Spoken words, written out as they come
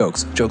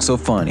Jokes so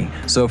funny.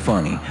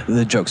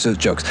 The jokes, so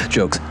funny. The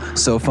jokes. Jokes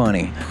so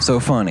funny.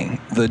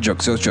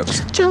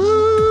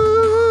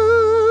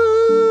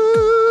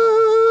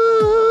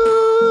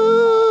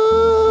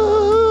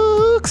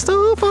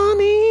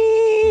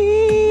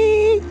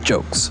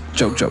 Jokes.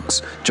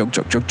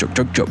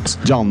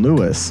 John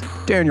Lewis.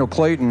 Daniel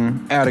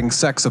Clayton adding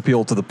sex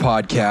appeal to the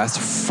podcast,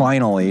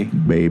 finally.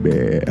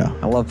 Baby.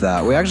 I love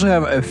that. We actually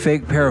have a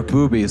fake pair of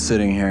boobies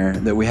sitting here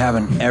that we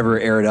haven't ever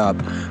aired up,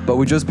 but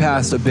we just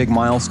passed a big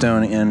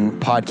milestone in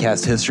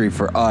podcast history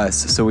for us,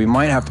 so we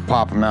might have to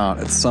pop them out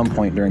at some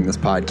point during this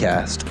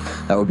podcast.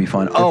 That would be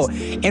fun. Oh,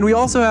 and we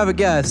also have a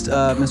guest,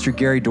 Mr.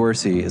 Gary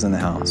Dorsey is in the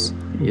house.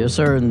 Yes,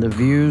 sir, and the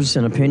views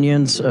and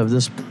opinions of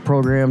this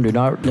program do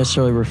not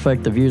necessarily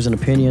reflect the views and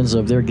opinions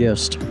of their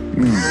guest.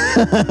 The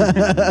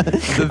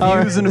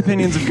views and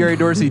opinions of Gary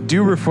Dorsey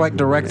do reflect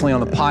directly on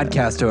the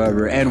podcast,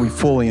 however, and we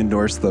fully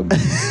endorse them.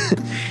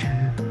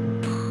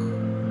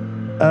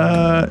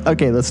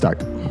 Okay, let's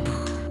start.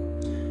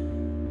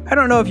 I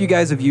don't know if you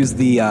guys have used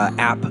the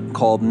app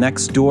called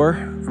Nextdoor. I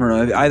don't know.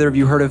 Have either of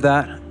you heard of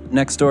that?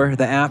 Nextdoor,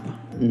 the app?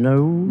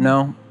 No.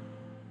 No?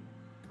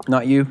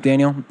 Not you,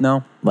 Daniel?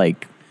 No?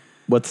 Like,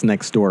 what's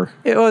next door?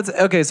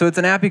 So it's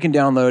an app you can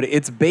download.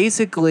 It's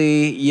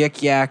basically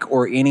Yik Yak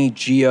or any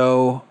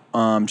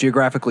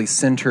geographically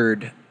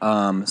centered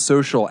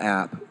social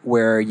app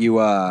where you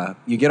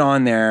get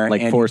on there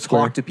like and Foursquare?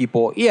 You talk to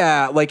people.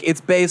 Yeah, like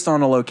it's based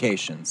on a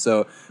location.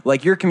 So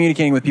like you're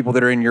communicating with people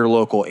that are in your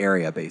local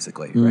area,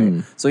 basically,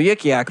 right? So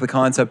Yik Yak, the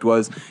concept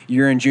was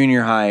you're in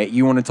junior high,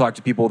 you want to talk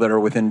to people that are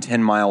within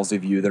 10 miles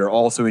of you that are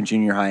also in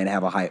junior high and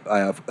have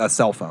a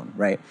cell phone,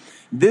 right?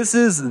 This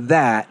is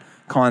that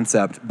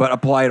concept, but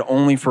applied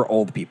only for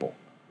old people,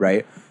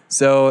 right?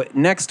 So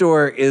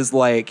Nextdoor is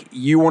like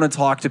you want to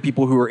talk to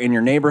people who are in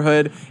your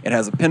neighborhood. It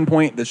has a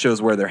pinpoint that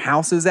shows where their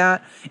house is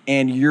at,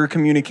 and you're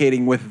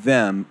communicating with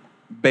them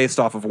based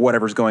off of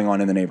whatever's going on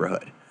in the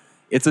neighborhood.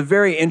 It's a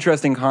very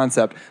interesting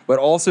concept, but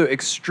also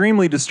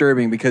extremely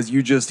disturbing because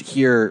you just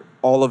hear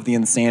all of the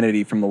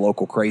insanity from the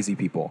local crazy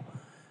people.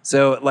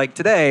 So like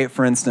today,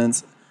 for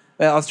instance,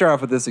 I'll start off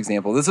with this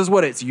example. This is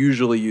what it's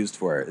usually used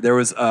for. There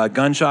was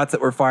gunshots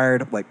that were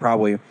fired, like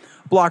probably a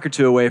block or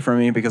two away from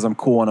me because I'm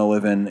cool and I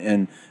live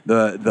in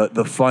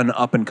the fun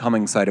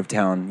up-and-coming side of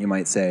town, you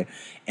might say.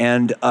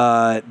 And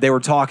they were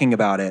talking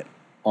about it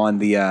on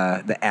the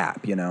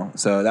app, you know?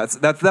 So that's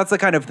the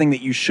kind of thing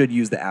that you should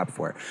use the app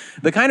for.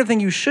 The kind of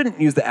thing you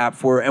shouldn't use the app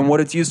for, and what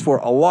it's used for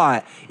a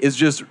lot, is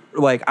just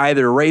like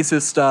either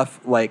racist stuff,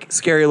 like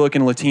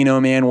scary-looking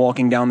Latino man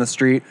walking down the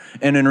street,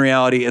 and in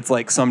reality, it's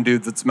like some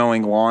dudes that's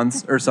mowing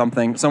lawns or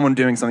something, someone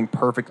doing something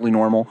perfectly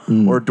normal,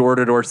 or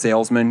door-to-door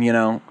salesman, you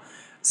know?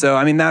 So,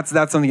 I mean, that's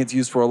something it's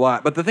used for a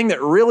lot. But the thing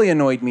that really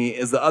annoyed me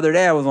is the other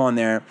day I was on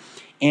there,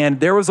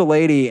 and there was a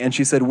lady, and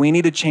she said, we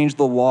need to change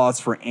the laws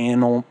for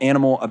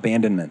animal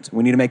abandonment.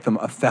 We need to make them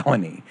a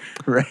felony,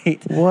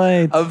 right?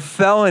 What? A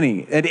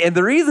felony. And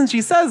the reason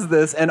she says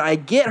this, and I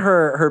get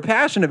her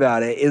passion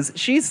about it, is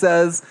she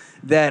says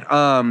that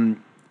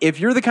if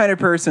you're the kind of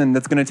person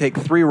that's going to take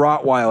 3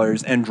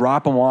 Rottweilers and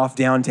drop them off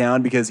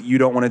downtown because you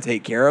don't want to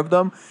take care of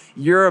them,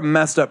 you're a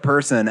messed up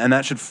person, and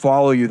that should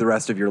follow you the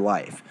rest of your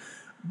life.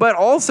 But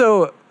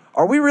also,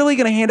 are we really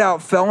going to hand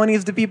out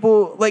felonies to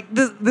people? Like,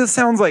 this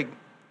sounds like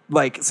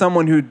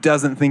someone who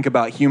doesn't think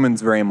about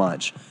humans very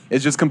much.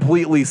 It's just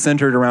completely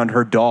centered around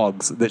her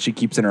dogs that she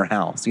keeps in her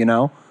house, you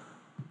know?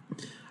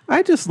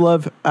 I just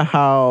love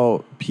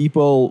how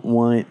people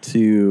want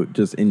to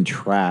just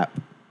entrap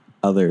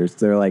others.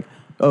 They're like,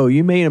 oh,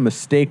 you made a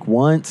mistake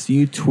once.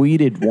 You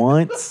tweeted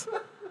once.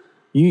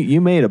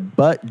 You made a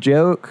butt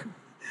joke.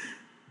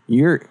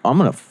 I'm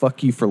going to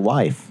fuck you for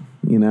life.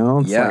 You know?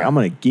 It's like, I'm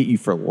going to get you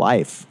for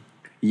life.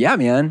 Yeah,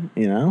 man.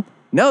 You know?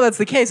 No, that's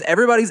the case.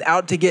 Everybody's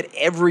out to get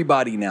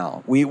everybody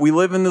now. We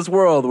live in this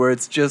world where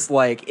it's just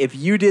like, if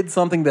you did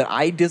something that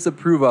I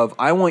disapprove of,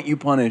 I want you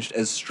punished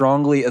as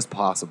strongly as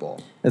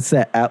possible. It's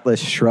that Atlas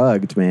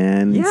Shrugged,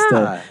 man.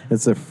 Yeah.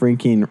 It's a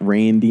freaking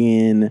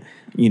Randian,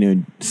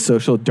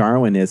 social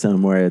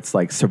Darwinism where it's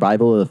like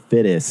survival of the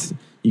fittest.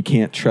 You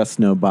can't trust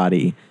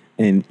nobody,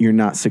 and you're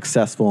not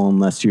successful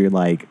unless you're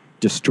like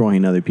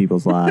destroying other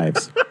people's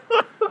lives.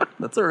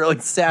 That's a really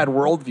sad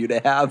worldview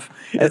to have.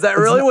 Is that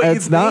really what you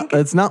think?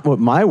 It's not what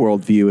my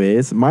worldview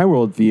is. My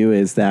worldview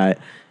is that,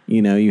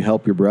 you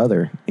help your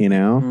brother,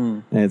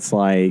 And it's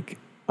like,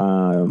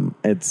 my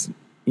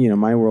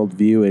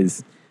worldview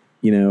is,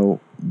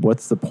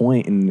 what's the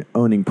point in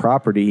owning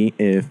property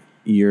if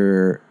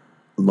you're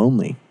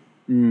lonely?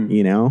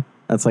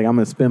 That's like, I'm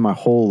going to spend my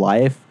whole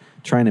life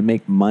trying to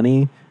make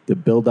money to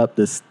build up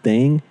this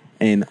thing,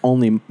 and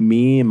only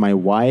me and my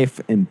wife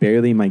and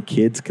barely my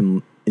kids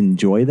can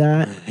enjoy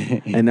that,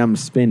 and I'm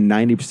spend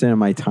 90% of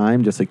my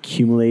time just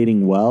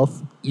accumulating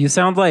wealth. You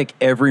sound like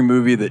every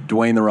movie that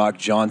Dwayne "The Rock"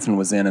 Johnson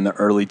was in the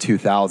early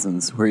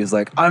 2000s, where he's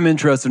like, I'm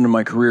interested in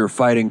my career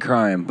fighting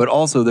crime, but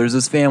also there's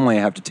this family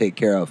I have to take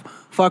care of.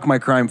 Fuck my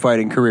crime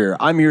fighting career.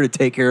 I'm here to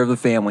take care of the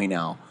family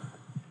now.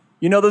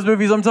 You know those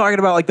movies I'm talking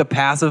about, like The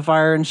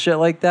Pacifier and shit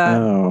like that?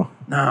 Oh.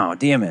 No,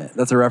 damn it.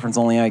 That's a reference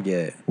only I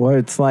get. Well,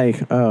 it's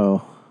like,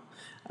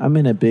 I'm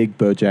in a big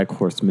BoJack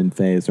Horseman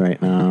phase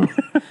right now,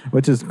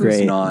 which is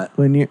great. not?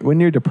 When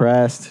you're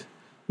depressed,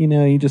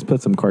 you just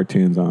put some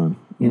cartoons on.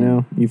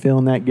 You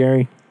feeling that,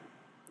 Gary?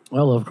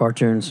 I love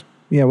cartoons.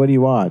 Yeah. What do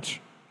you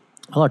watch?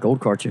 I like old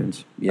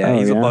cartoons. Yeah,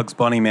 he's a Bugs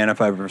Bunny man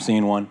if I've ever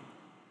seen one.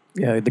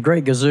 Yeah, the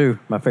Great Gazoo,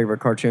 my favorite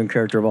cartoon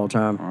character of all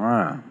time.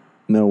 Ah.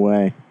 No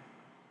way.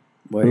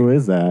 Wait, Who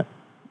is that?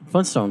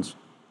 Flintstones.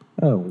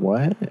 Oh,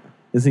 what?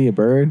 Is he a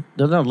bird?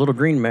 No, little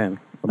green man,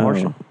 a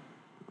Martian. Oh,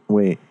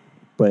 wait,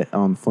 but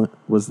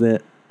was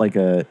that like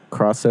a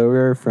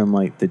crossover from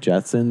like the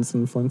Jetsons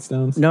and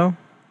Flintstones? No.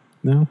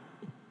 No.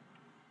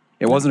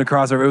 It wasn't a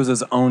crossover. It was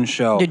his own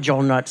show. Did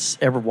y'all not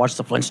ever watch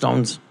the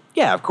Flintstones?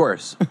 Yeah, of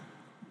course.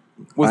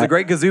 Was the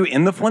Great Gazoo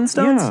in the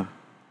Flintstones? Yeah.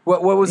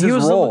 What was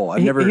his role?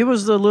 He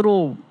was the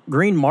little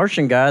green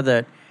Martian guy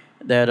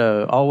that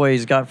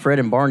always got Fred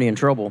and Barney in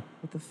trouble.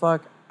 What the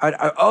fuck?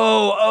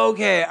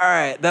 Okay, all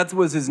right. That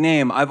was his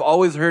name. I've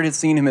always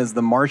seen him as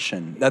the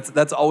Martian.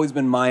 That's always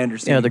been my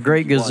understanding. Yeah, the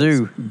Great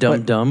Gazoo,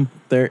 dumb.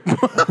 There.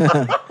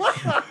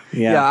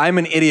 Yeah, I'm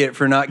an idiot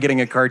for not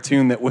getting a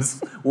cartoon that was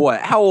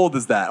what? How old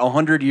is that?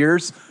 100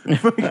 years?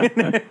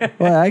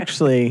 Well,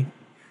 actually,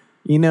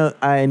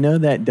 I know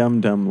that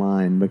dumb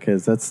line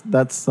because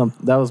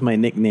that was my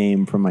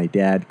nickname from my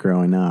dad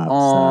growing up.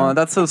 Oh, so.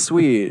 that's so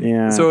sweet.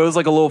 Yeah. So it was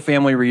like a little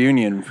family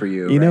reunion for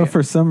you. You know, right?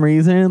 for some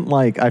reason,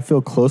 like I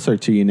feel closer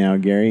to you now,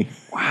 Gary.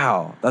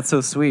 Wow, that's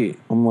so sweet.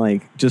 I'm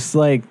like, just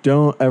like,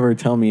 don't ever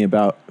tell me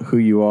about who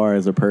you are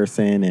as a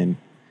person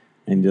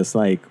and just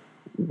like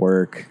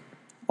work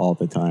all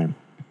the time.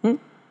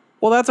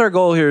 Well, that's our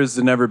goal here, is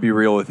to never be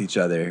real with each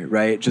other,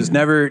 right? Just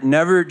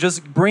never,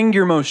 just bring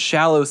your most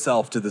shallow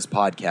self to this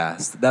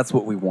podcast. That's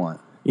what we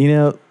want.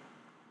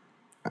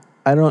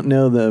 I don't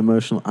know the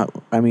emotional,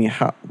 I mean,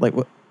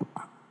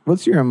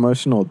 what's your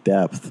emotional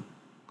depth,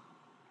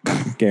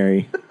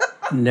 Gary?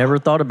 Never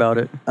thought about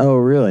it. Oh,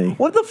 really?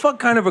 What the fuck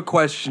kind of a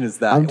question is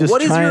that? I'm just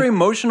What is trying- your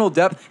emotional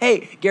depth?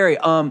 Hey, Gary,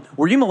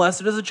 were you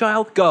molested as a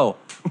child? Go.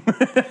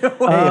 Hey,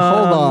 hold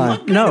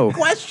on. No. What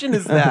question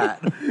is that?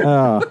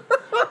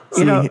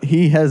 See,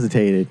 he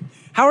hesitated.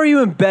 How are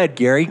you in bed,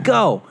 Gary?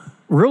 Go.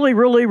 Really,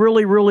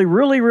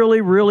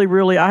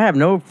 I have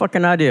no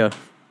fucking idea.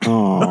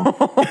 Oh,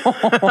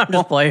 I'm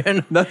just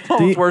playing. That's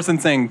almost worse than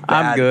saying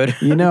bad. I'm good.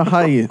 you know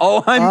how you?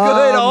 Oh, I'm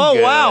good. Oh,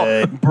 good.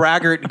 wow.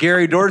 Braggart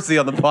Gary Dorsey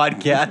on the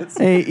podcast.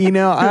 Hey,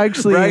 I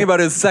actually Bragging about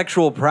his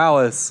sexual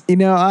prowess.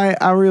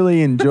 I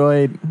really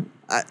enjoyed.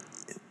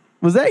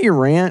 Was that your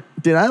rant?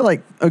 Did I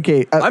like?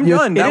 Okay, I'm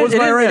done. That was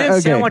my It rant.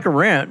 didn't sound like a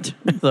rant,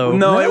 though.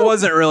 No, it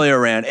wasn't really a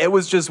rant. It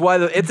was just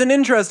it's an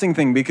interesting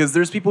thing because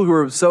there's people who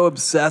are so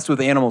obsessed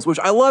with animals, which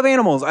I love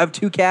animals. I have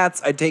 2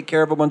 cats. I take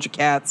care of a bunch of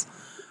cats.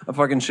 I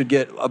fucking should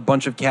get a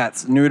bunch of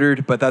cats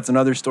neutered, but that's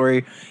another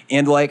story.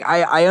 And like,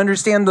 I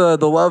understand the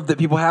love that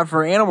people have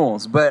for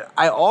animals, but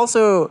I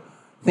also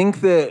think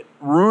that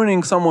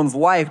ruining someone's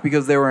life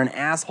because they were an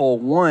asshole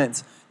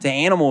once to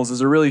animals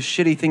is a really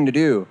shitty thing to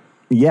do.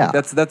 Yeah,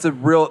 That's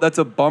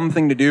a bum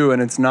thing to do,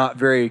 and it's not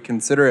very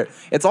considerate.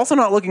 It's also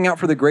not looking out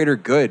for the greater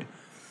good.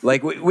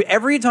 Like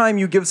every time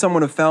you give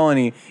someone a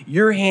felony,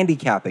 you're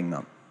handicapping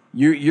them.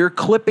 You're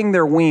clipping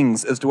their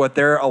wings as to what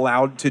they're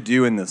allowed to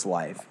do in this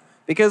life.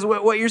 Because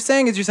what you're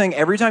saying is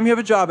every time you have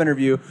a job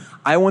interview,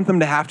 I want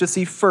them to have to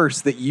see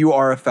first that you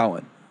are a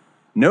felon.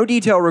 No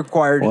detail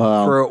required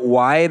for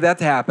why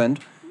that's happened.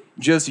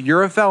 Just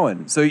you're a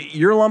felon. So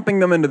you're lumping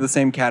them into the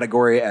same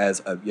category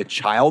as a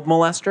child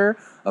molester,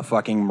 a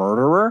fucking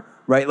murderer,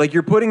 right? Like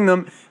you're putting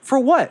them for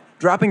what?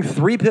 Dropping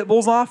 3 pit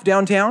bulls off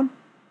downtown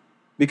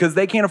because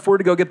they can't afford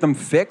to go get them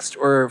fixed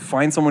or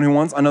find someone who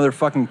wants another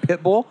fucking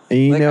pit bull. And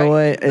you know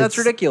what? That's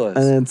ridiculous.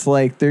 And it's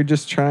like they're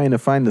just trying to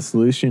find a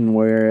solution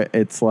where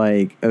it's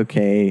like,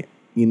 okay,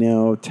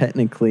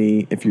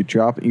 technically, if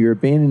you're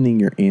abandoning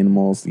your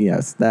animals,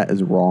 yes, that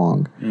is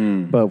wrong.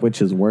 But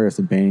which is worse,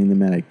 abandoning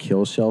them at a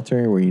kill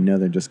shelter where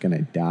they're just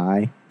gonna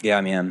die.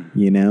 Yeah, man.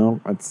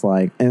 It's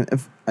like, and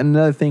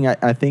another thing,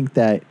 I think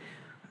that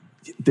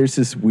there's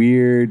this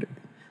weird.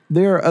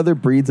 There are other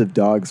breeds of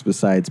dogs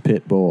besides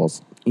pit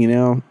bulls,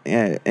 and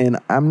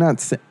I'm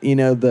not,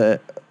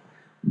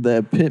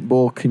 the pit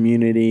bull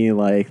community,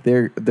 like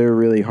they're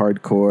really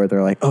hardcore.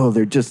 They're like, oh,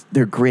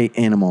 they're great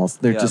animals.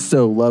 They're just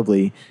so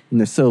lovely and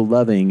they're so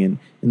loving and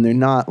they're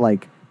not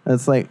like,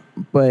 it's like,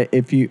 but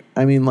if you,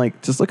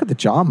 just look at the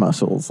jaw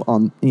muscles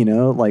on,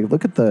 like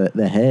look at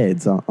the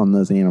heads on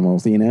those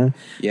animals, Yeah.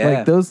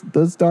 like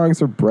those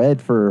dogs are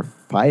bred for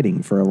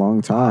fighting for a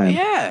long time.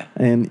 Yeah.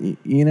 And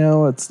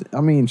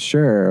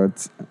sure,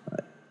 it's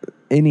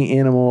any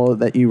animal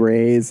that you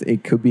raise,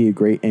 it could be a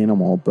great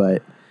animal,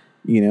 but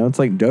it's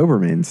like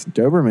Dobermans.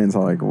 Dobermans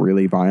are like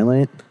really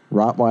violent.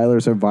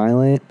 Rottweilers are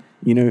violent.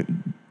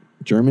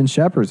 German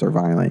Shepherds are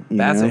violent.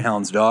 Basset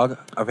hounds, dog.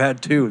 I've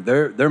had 2.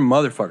 They're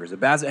motherfuckers. A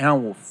Basset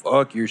hound will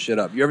fuck your shit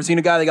up. You ever seen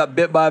a guy that got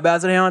bit by a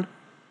Basset hound?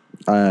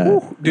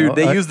 Dude,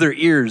 they use their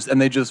ears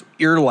and they just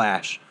ear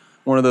lash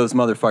one of those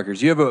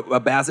motherfuckers. You have a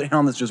basset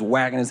hound that's just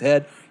whacking his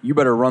head, you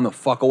better run the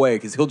fuck away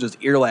because he'll just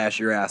ear lash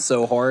your ass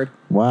so hard.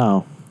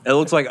 Wow. It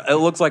looks like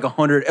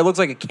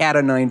a cat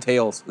of 9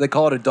 tails. They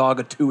call it a dog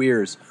of 2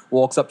 ears.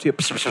 Walks up to you.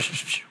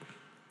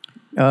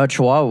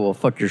 Chihuahua will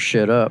fuck your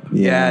shit up.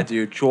 Yeah,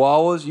 dude.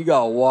 Chihuahuas, you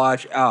gotta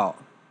watch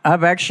out.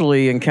 I've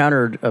actually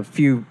encountered a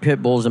few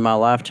pit bulls in my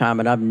lifetime,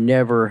 and I've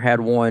never had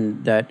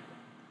one that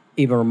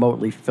even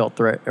remotely felt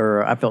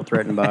I felt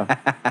threatened by.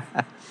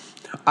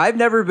 I've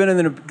never been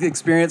in an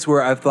experience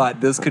where I've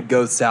thought this could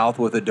go south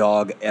with a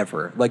dog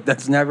ever. Like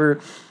that's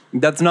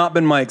not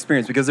been my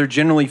experience because they're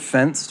generally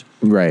fenced.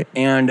 Right.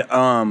 And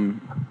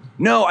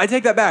no, I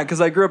take that back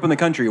because I grew up in the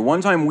country.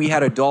 One time we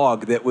had a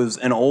dog that was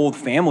an old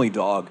family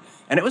dog,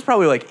 and it was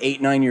probably like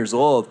 8, 9 years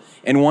old.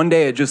 And one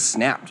day it just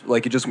snapped.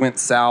 Like it just went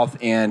south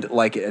and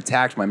like it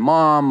attacked my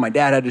mom. My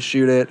dad had to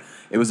shoot it.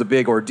 It was a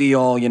big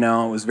ordeal, you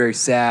know. It was very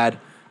sad.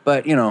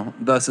 But, you know,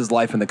 thus is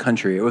life in the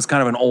country. It was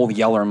kind of an old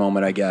Yeller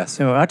moment, I guess.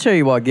 You know, I tell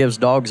you what gives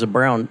dogs a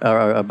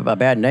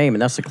bad name,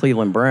 and that's the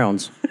Cleveland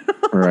Browns.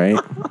 Right.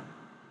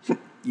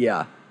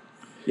 Yeah.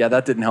 Yeah,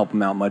 that didn't help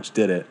him out much,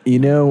 did it? You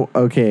know,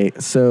 okay,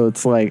 so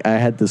it's like I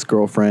had this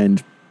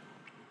girlfriend,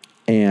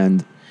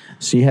 and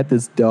she had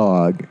this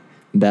dog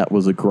that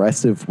was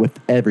aggressive with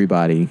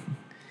everybody,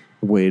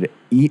 would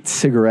eat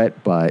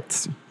cigarette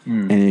butts,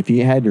 and if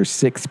you had your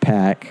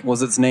 6-pack...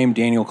 Was its name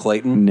Daniel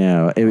Clayton?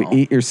 No, it would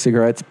eat your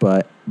cigarettes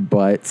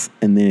butts,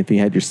 and then if you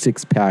had your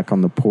 6-pack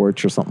on the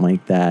porch or something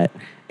like that,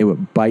 it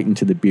would bite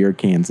into the beer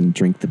cans and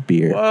drink the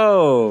beer.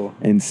 Whoa.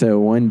 And so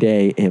one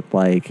day, it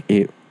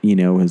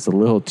was a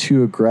little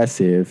too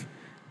aggressive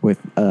with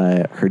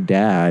her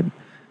dad,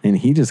 and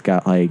he just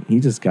got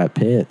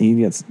pissed. He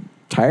gets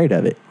tired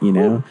of it, you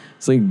know? Ooh.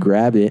 So he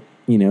grabbed it,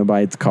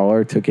 by its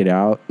collar, took it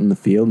out in the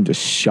field and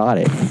just shot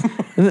it.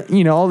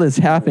 And, all this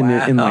happened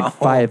in like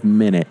 5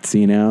 minutes,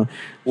 Well,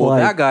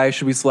 like, that guy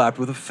should be slapped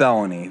with a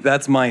felony.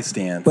 That's my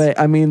stance. But,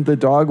 I mean, the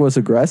dog was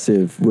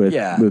aggressive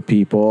with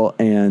people,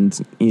 and,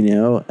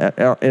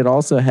 it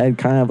also had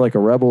kind of like a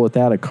rebel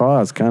without a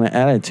cause kind of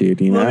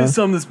attitude, Let me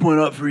sum this point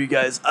up for you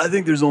guys. I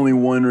think there's only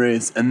one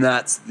race, and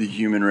that's the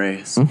human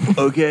race.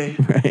 Okay?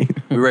 Right.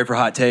 We ready for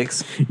hot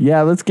takes?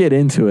 Yeah, let's get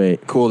into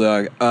it. Cool,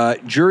 dog.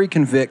 Jury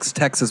convicts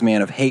Texas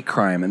man of hate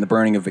crime in the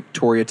burning of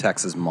Victoria,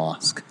 Texas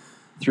mosque.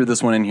 Threw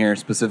this one in here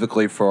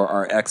specifically for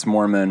our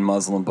ex-Mormon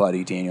Muslim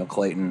buddy, Daniel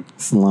Clayton.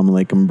 Assalamu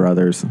alaikum,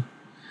 brothers.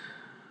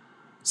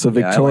 So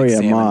Victoria I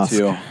like Mosque.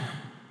 too.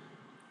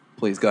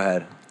 Please, go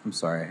ahead. I'm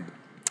sorry.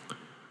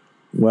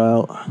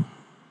 Well,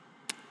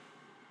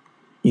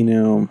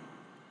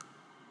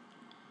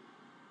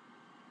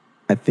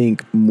 I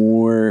think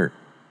more...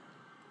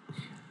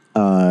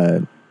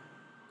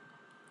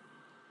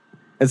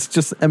 it's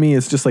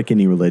just like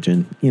any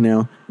religion,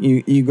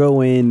 you go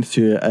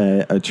into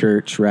a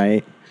church,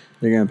 right?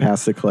 They're going to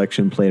pass the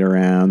collection plate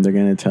around. They're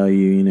going to tell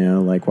you,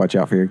 like watch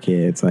out for your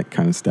kids, that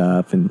kind of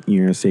stuff. And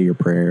you're going to say your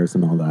prayers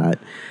and all that.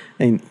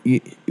 And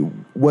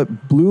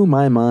what blew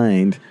my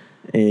mind,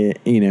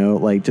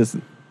 like just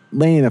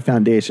laying a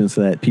foundation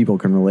so that people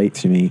can relate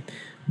to me.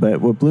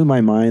 But what blew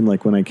my mind,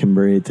 like when I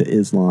converted to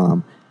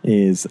Islam,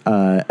 is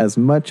as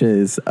much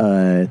as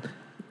there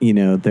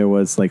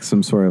was like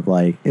some sort of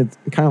like, it's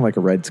kind of like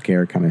a Red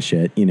Scare kind of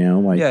shit,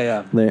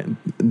 like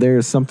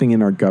there's something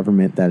in our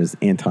government that is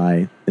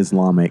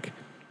anti-Islamic,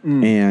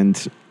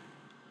 but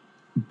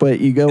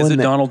you go is it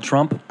Donald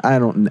Trump?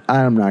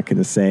 I'm not going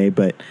to say,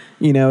 but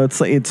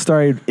it's like it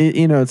started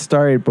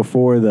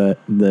before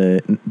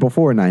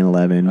before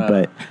 9/11,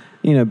 but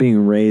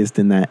being raised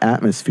in that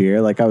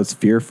atmosphere, like I was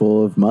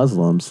fearful of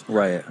Muslims.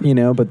 Right.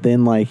 But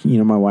then I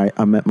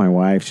met my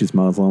wife, she's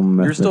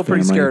Muslim. You're still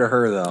pretty scared of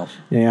her though.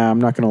 Yeah, I'm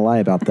not going to lie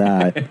about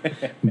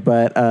that.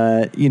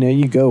 But,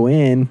 you go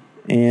in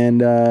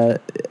and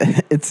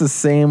it's the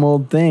same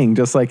old thing,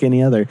 just like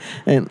any other.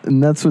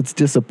 And that's what's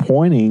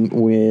disappointing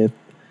with,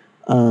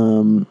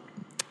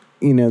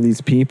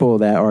 these people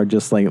that are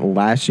just like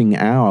lashing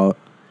out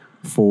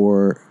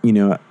for,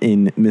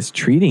 in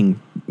mistreating,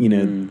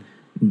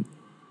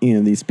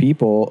 these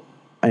people,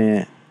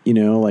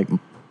 like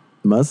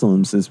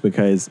Muslims, is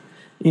because,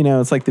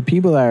 it's like the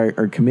people that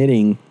are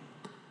committing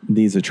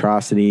these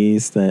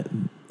atrocities, that,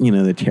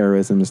 the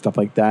terrorism and stuff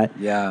like that.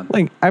 Yeah.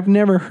 Like, I've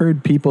never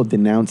heard people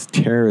denounce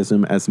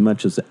terrorism as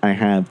much as I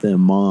have the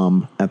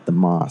imam at the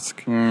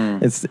mosque.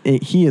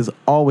 He is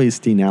always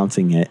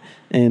denouncing it.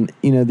 And,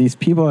 these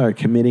people that are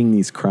committing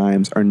these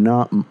crimes are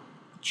not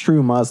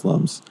true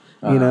Muslims.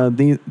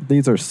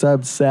 These are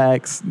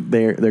subsects.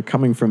 They're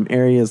coming from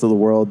areas of the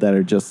world that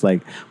are just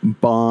like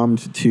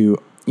bombed to,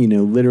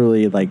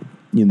 literally like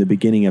the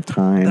beginning of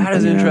time. That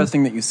is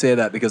interesting that you say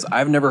that, because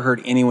I've never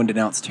heard anyone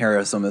denounce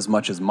terrorism as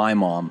much as my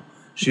mom.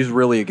 She's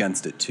really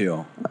against it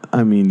too.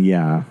 I mean,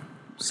 yeah.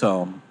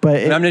 So,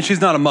 but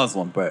she's not a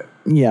Muslim, but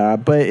yeah,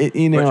 but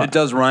it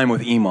does rhyme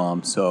with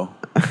imam. So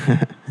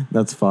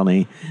that's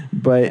funny.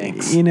 But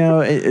thanks.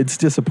 It's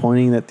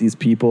disappointing that these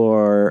people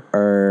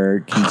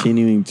are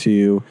continuing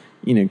to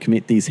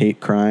commit these hate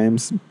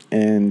crimes,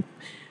 and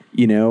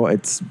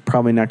it's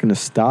probably not going to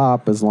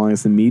stop as long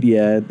as the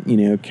media,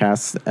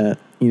 casts,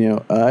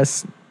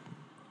 us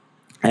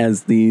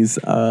as these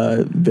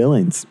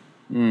villains.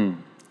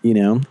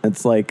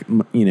 It's like,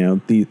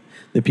 the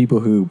people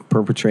who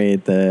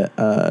perpetrated the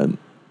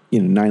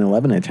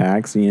 9/11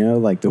 attacks,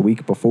 like the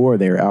week before,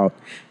 they were out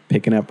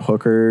picking up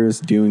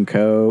hookers, doing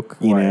coke,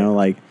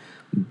 like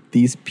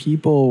these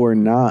people were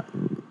not,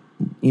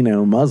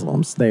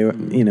 Muslims. They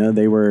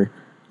were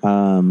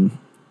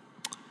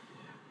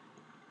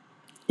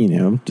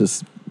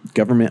just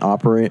government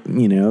operate,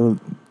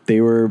 they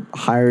were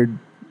hired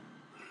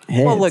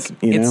heads. Well, look,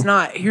 it's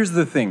not, here's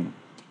the thing.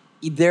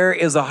 There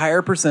is a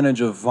higher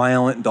percentage of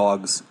violent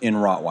dogs in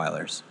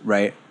Rottweilers,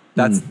 right?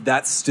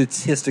 That's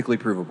statistically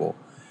provable.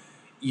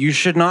 You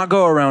should not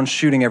go around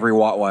shooting every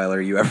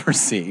Rottweiler you ever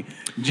see.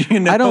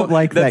 I don't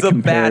like that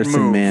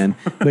comparison, man,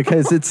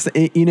 because that's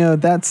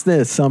the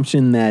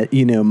assumption that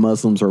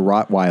Muslims are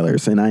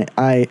Rottweilers, and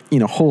I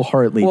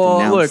wholeheartedly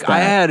denounce look, that. I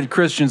had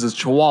Christians as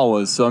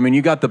Chihuahuas, so I mean,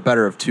 you got the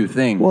better of two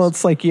things. Well,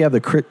 it's like you have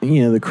the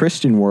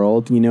Christian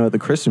world. What the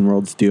Christian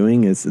world's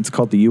doing is it's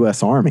called the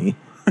U.S. Army,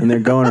 and they're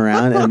going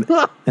around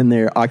and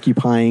they're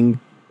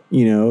occupying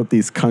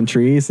these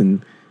countries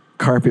and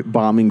carpet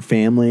bombing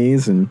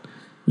families and.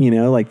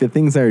 Like the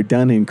things that are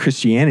done in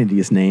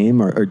Christianity's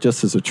name are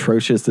just as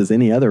atrocious as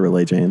any other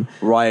religion.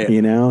 Right.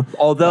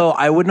 Although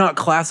I would not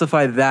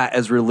classify that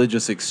as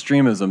religious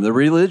extremism. The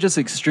religious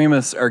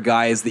extremists are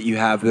guys that you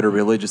have that are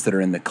religious that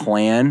are in the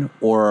Klan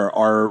or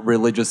are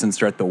religious and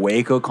start the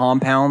Waco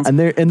compounds. And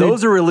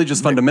those are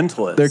religious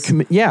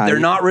fundamentalists. They're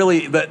not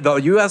really, the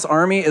U.S.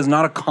 Army is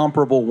not a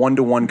comparable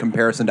one-to-one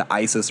comparison to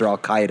ISIS or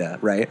Al-Qaeda,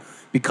 right?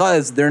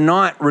 Because they're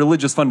not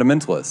religious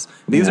fundamentalists.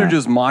 These are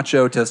just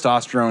macho,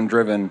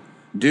 testosterone-driven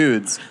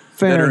dudes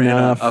that are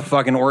enough. in a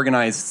fucking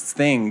organized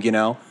thing,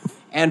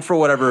 and for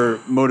whatever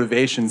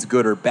motivations,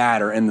 good or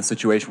bad, are in the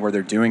situation where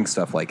they're doing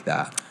stuff like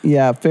that.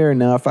 Yeah, fair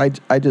enough. I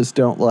just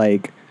don't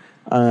like,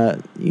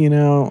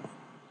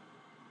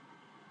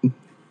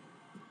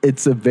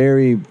 it's a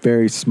very,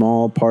 very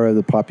small part of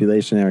the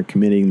population that are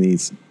committing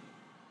these,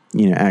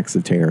 acts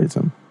of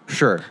terrorism.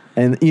 Sure.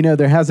 And,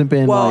 there hasn't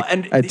been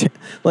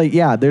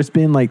there's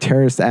been like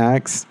terrorist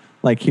acts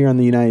like here on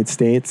the United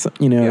States,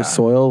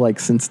 soil, like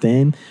since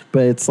then,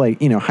 but it's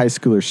like, high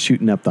schoolers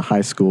shooting up the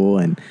high school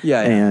and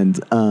it's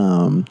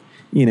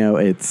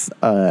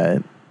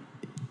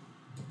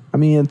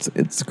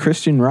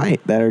Christian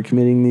right that are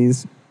committing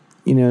these,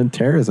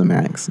 terrorism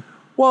acts.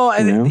 Well,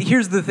 and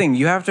here's the thing.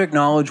 You have to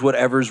acknowledge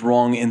whatever's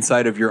wrong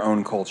inside of your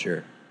own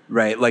culture.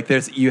 Right,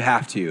 you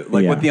have to.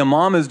 What the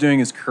imam is doing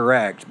is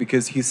correct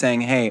because he's saying,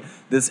 "Hey,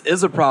 this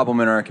is a problem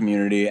in our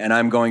community, and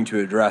I'm going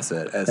to address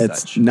it as such."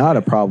 It's not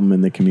a problem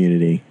in the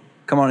community.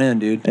 Come on in,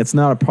 dude. It's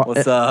not a problem.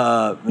 What's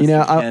up,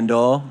 Mr.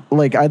 Kendall?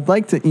 I'd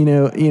like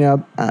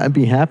to, I'd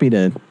be happy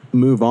to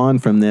move on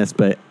from this,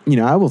 but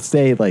I will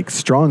say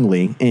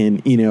strongly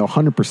and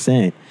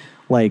 100%,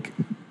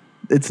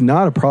 it's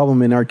not a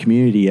problem in our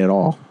community at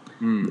all.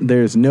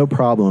 There's no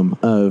problem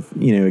of,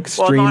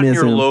 extremism. Well, not in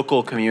your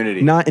local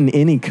community. Not in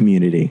any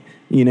community.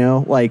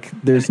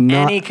 There's in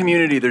not... any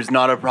community, there's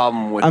not a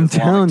problem with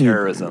Islamic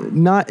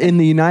terrorism. Not in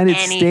the United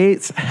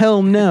States?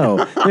 Hell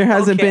no. There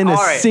hasn't been a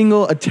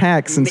single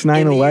attack since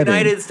 9/11. In the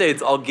United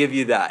States, I'll give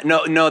you that.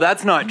 No,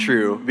 that's not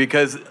true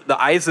because the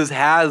ISIS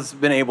has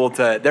been able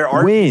to... There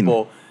are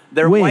people...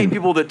 There are white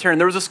people that turn...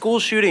 There was a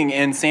school shooting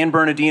in San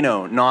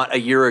Bernardino not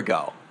a year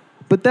ago.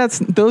 But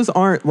those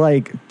are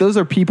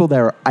people that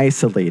are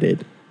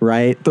isolated,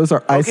 right? Those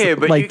are isolated.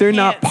 But they're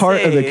not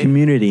part of the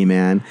community,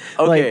 man.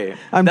 Okay.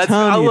 I'm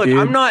telling you, dude.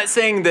 I'm not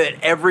saying that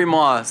every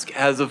mosque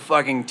has a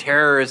fucking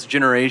terrorist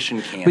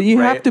generation camp. But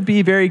you have to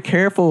be very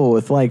careful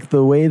with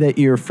the way that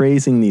you're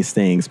phrasing these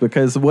things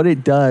because what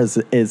it does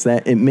is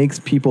that it makes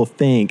people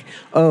think,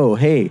 oh,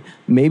 hey,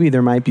 maybe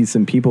there might be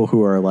some people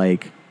who are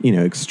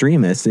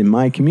extremists in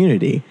my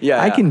community.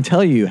 I can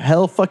tell you,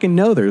 hell fucking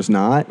no, there's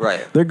not.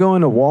 Right. They're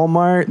going to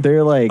Walmart.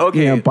 They're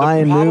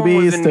buying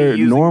movies. They're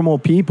normal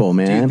people,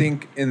 man. Do you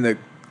think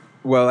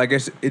I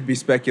guess it'd be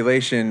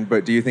speculation,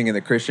 but do you think in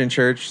the Christian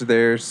church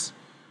there's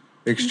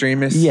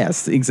extremists?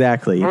 Yes,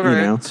 exactly.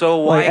 Okay. So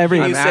why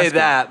can you say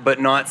that, but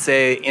not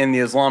say in the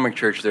Islamic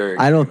church there are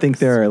extremists? I don't think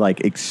there are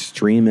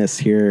extremists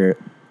here.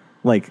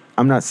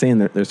 I'm not saying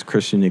that there's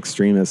Christian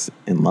extremists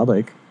in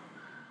Lubbock.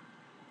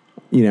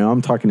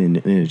 I'm talking in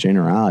a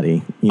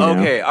generality.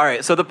 Okay, all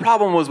right. So the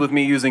problem was with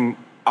me using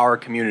our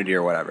community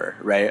or whatever,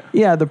 right?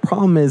 Yeah, the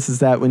problem is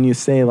that when you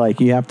say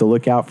you have to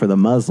look out for the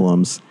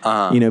Muslims,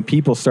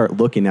 people start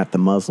looking at the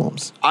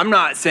Muslims. I'm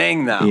not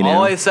saying that.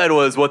 All I said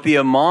was what the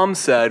imam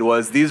said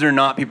was these are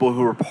not people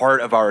who are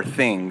part of our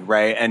thing,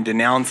 right? And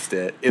denounced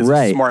it is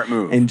a smart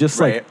move. And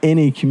just like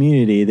any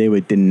community, they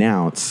would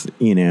denounce,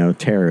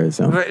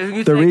 terrorism.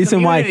 Right. The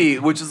reason why,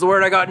 which is the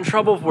word I got in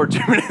trouble for 2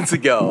 minutes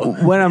ago.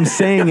 What I'm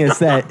saying is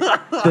that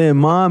the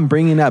imam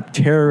bringing up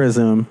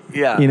terrorism,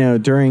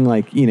 during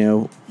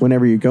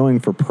whenever you're going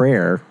for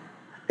prayer,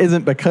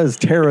 isn't because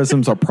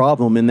terrorism's a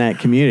problem in that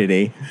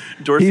community.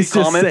 Dorsey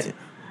comments?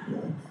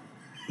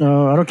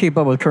 No, I don't keep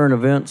up with current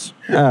events.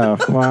 Oh,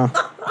 wow.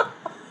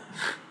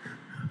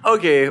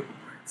 Okay,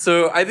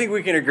 so I think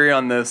we can agree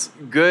on this.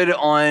 Good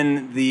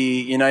on the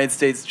United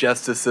States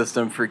justice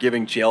system for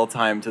giving jail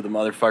time to the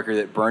motherfucker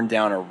that burned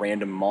down a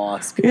random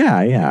mosque.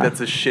 Yeah, yeah. That's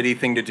a shitty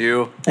thing to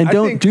do. And I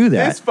don't think do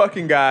that. This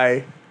fucking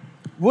guy.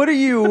 What are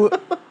you?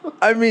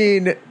 I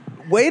mean,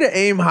 way to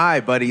aim high,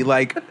 buddy.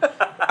 Like,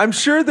 I'm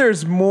sure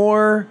there's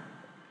more.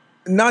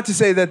 Not to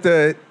say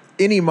that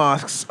any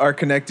mosques are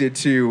connected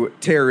to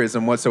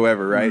terrorism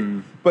whatsoever, right?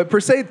 But per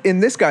se, in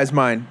this guy's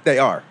mind, they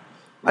are.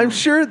 I'm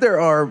sure there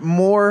are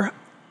more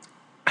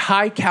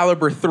high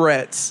caliber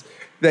threats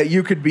that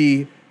you could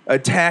be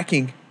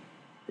attacking.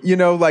 You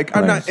know, like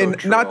I'm Right. not, So and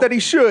true. not that he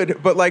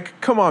should, but like,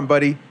 come on,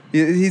 buddy.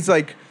 He's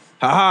like,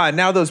 haha,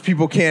 now those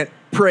people can't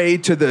pray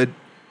to the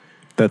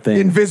thing.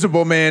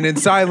 invisible man in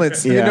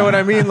silence. You Yeah. know what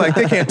I mean? Like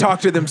they can't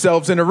talk to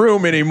themselves in a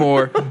room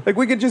anymore. Like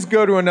we could just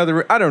go to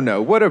another. I don't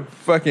know. What a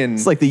fucking.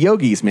 It's like the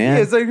yogis, man.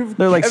 Yeah, it's like-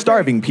 They're like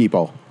starving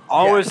people.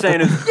 All we're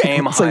saying is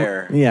aim It's like-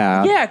 higher.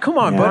 yeah. yeah, come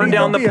on, Yeah. buddy. Burn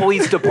down Don't the be a-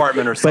 police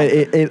department or But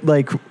something. it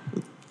like,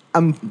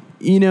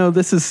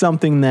 this is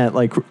something that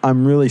like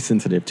I'm really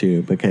sensitive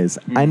to because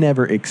I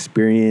never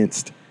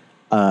experienced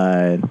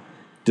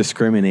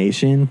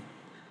discrimination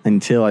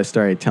until I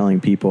started telling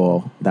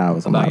people that I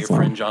was a About your Muslim.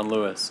 friend John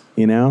Lewis.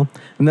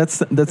 And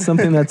that's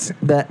something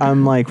that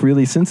I'm like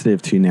really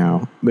sensitive to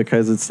now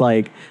because it's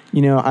like,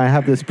 I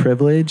have this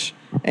privilege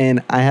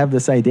and I have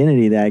this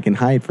identity that I can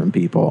hide from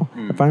people.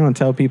 If I don't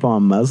tell people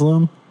I'm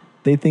Muslim,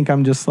 they think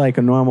I'm just like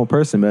a normal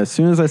person. But as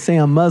soon as I say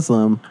I'm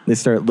Muslim, they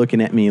start looking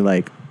at me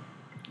like,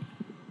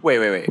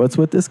 Wait. what's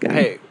with this guy?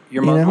 Hey,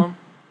 you're You know? Muslim?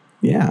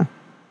 Yeah.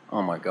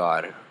 Oh my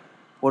God.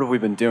 What have we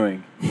been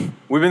doing?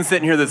 We've been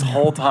sitting here this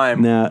whole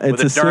time. No, with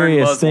it's a darn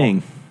serious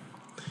Muslim. thing.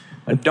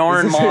 A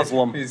darn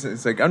Muslim.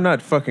 It's like I'm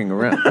not fucking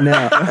around.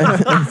 No,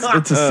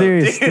 it's a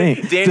serious thing.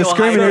 Daniel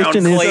Discrimination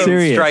Hightown is Clayton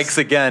serious. strikes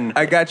again.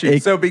 I got you.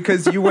 It- So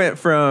because you went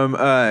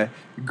from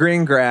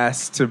green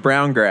grass to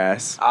brown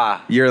grass,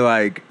 you're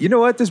like, you know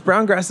what? This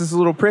brown grass is a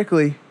little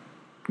prickly.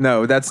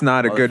 No, that's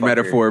not a good Motherfucker.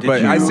 metaphor. Did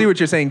But I you- see what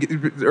you're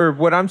saying. Or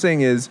what I'm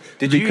saying is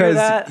Did you hear because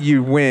that?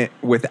 you went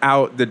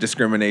without the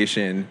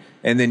discrimination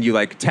and then you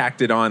like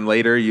tacked it on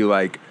later, you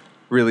like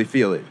really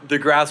feel it. The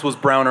grass was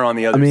browner on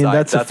the other I mean, side.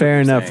 that's a what fair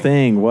you're enough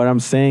saying. thing. What I'm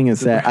saying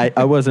is that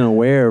I wasn't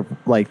aware of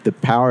like the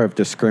power of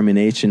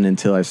discrimination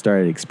until I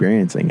started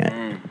experiencing it.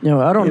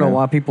 I don't know Yeah.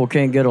 why people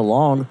can't get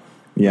along.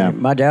 Yeah.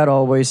 My dad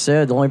always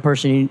said the only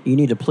person you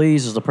need to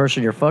please is the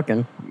person you're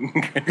fucking.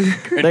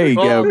 There you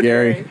go,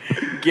 Gary.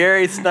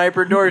 Gary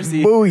Sniper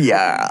Dorsey.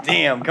 Booyah.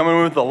 Damn, coming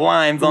in with the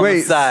lines on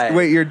the side.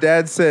 Wait, your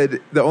dad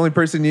said the only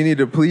person you need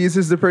to please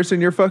is the person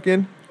you're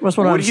fucking? That's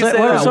what What I'm do you saying. say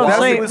What, that I'm while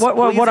saying. he was What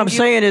I'm pleasing you?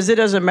 saying is, it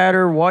doesn't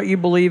matter what you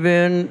believe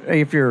in,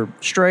 if you're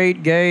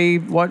straight, gay,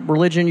 what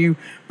religion you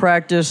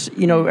practice.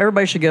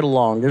 Everybody should get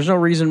along. There's no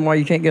reason why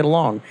you can't get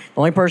along. The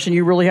only person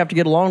you really have to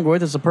get along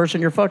with is the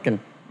person you're fucking.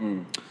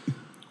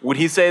 Would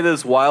he say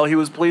this while he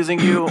was pleasing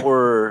you,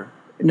 or?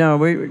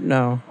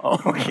 No. Oh,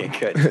 okay,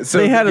 good. So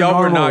They had a y'all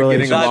were normal not getting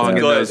relationship. along in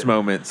That's good. those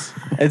moments.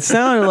 It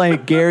sounded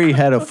like Gary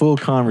had a full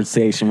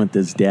conversation with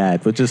his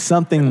dad, which is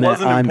something that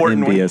wasn't I'm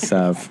important when- envious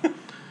of.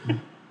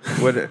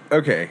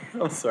 Okay.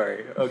 I'm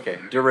sorry. Okay,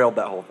 derailed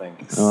that whole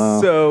thing.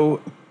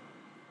 So,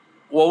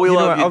 Well, we You know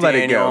love what? you, I'll let it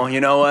Daniel. go.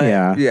 You know what?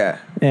 Yeah. yeah.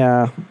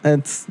 Yeah.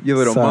 It's You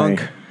little sorry.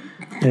 monk.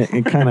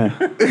 It kind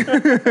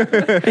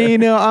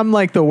of, I'm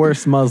like the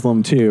worst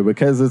Muslim too,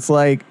 because it's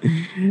like,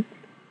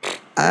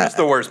 That's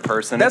the worst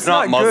person. That's it's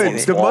not, not good.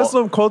 Muslim's The fault.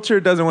 Muslim culture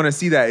doesn't want to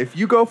see that. If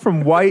you go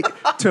from white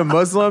to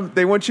Muslim,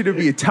 they want you to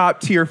be a top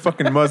tier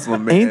fucking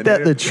Muslim, man. ain't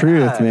that the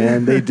truth,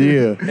 man? They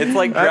do. It's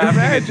like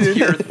drafting a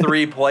tier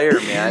 3 player,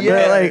 man.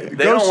 Yeah, like,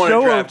 they go don't want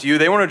show to draft 'em. you.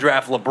 They want to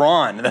draft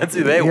LeBron. That's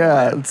who they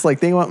Yeah, want. it's like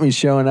they want me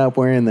showing up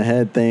wearing the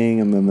head thing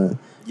and then the,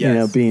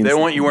 Yes. being. They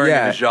want you wearing a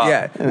Yeah,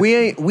 hijab. yeah. We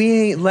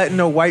ain't letting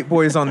no white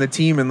boys on the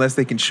team unless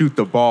they can shoot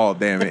the ball.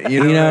 Damn it.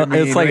 You know, what I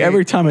mean? It's like We every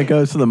ain't- time I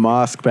go to the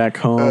mosque back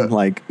home,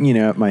 like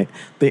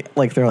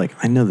they're like,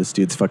 I know this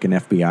dude's fucking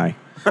FBI.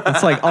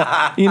 It's like,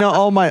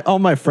 all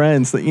my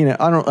friends that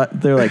I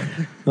don't. They're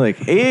like,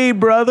 hey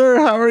brother,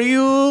 how are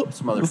you?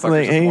 It's motherfucker's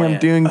like, a hey, I'm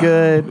plant. doing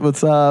good.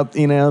 What's up?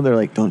 They're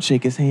like, don't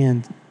shake his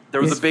hand. There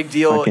was It's a big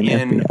deal fucking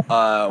in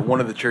FBI. one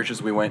of the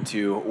churches we went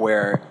to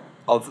where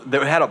they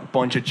had a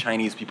bunch of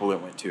Chinese people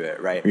that went to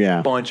it, right? Yeah.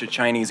 A bunch of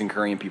Chinese and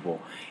Korean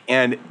people.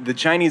 And the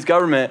Chinese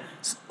government,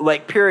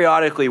 like,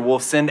 periodically will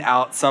send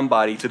out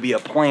somebody to be a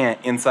plant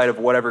inside of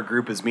whatever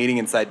group is meeting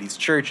inside these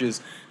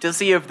churches to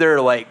see if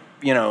they're, like,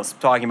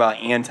 talking about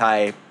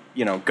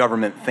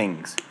government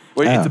things.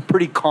 Which It's a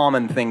pretty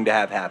common thing to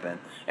have happen.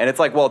 And it's,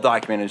 like,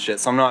 well-documented shit,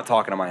 so I'm not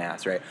talking to my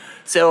ass, right?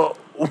 So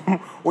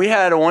we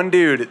had one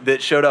dude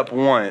that showed up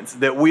once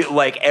that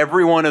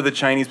every one of the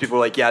Chinese people were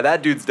like, yeah,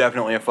 that dude's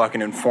definitely a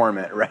fucking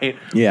informant, right?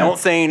 Yeah. Don't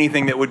say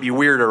anything that would be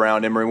weird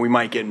around him or we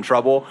might get in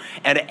trouble.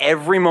 And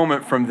every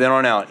moment from then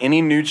on out,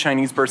 any new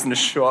Chinese person to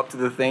show up to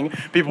the thing,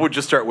 people would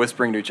just start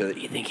whispering to each other, do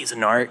you think he's a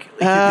narc?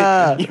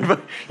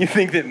 You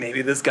think that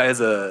maybe this guy's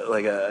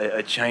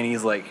a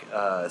Chinese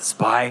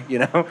spy,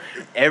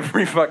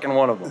 Every fucking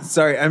one of them.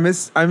 Sorry, I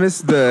missed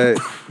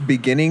the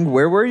beginning.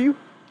 Where were you?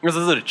 This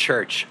is at a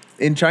church.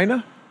 In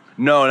China?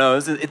 No,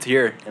 it's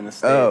here in the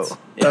States. Oh,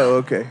 Yeah.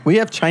 okay. We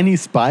have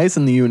Chinese spies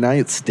in the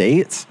United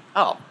States.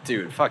 Oh,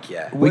 dude, fuck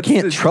yeah. We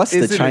can't trust the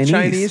Is it Chinese. a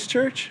Chinese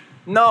church?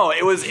 No,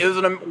 it was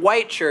a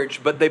white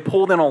church, but they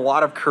pulled in a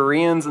lot of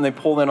Koreans and they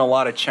pulled in a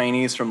lot of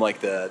Chinese from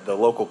like the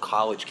local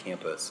college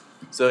campus.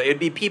 So it'd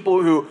be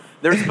people who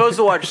they're supposed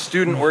to watch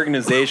student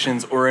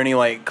organizations or any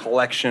like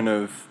collection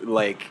of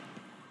like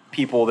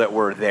people that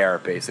were there,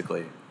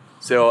 basically.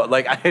 So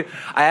like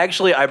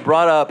I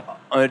brought up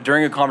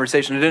during a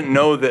conversation. I didn't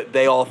know that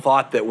they all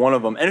thought that one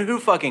of them, and who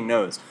fucking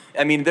knows?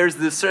 I mean, there's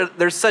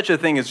such a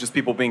thing as just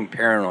people being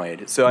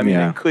paranoid. So I mean,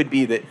 Yeah. it could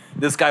be that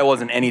this guy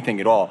wasn't anything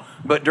at all.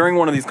 But during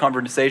one of these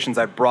conversations,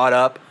 I brought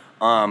up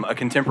a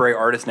contemporary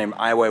artist named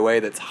Ai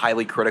Weiwei that's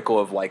highly critical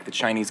of like the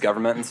Chinese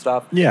government and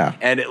stuff. Yeah.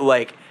 And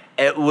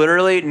it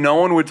literally, no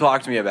one would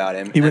talk to me about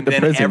him. He went and to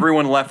then prison.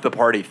 everyone left the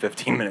party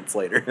 15 minutes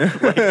later.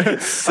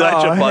 Like, such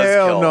a Oh, buzzkill.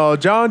 hell no.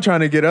 John trying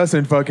to get us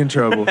in fucking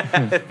trouble.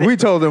 We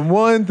told him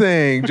one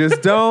thing.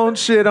 Just don't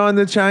shit on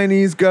the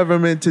Chinese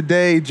government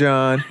today,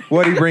 John.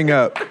 What'd he bring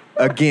up?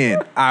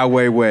 Again, Ai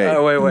Weiwei.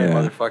 Oh, wait, Yeah.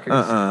 motherfuckers.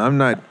 I'm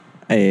not.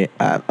 Hey,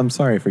 I'm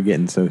sorry for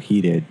getting so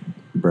heated,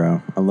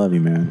 bro. I love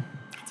you, man.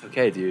 It's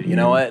okay, dude. You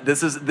know what?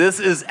 This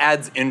is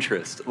adds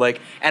interest.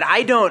 Like, and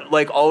I don't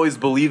like always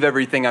believe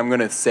everything I'm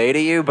gonna say to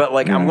you, but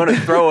like I'm gonna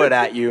throw it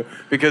at you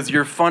because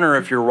you're funner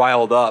if you're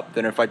riled up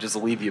than if I just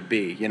leave you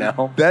be. You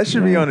know? That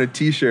should be on a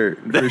t-shirt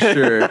for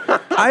sure.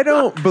 I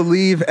don't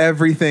believe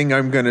everything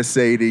I'm going to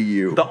say to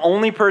you. The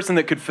only person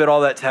that could fit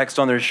all that text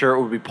on their shirt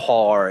would be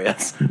Paul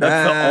Arias. That's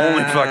the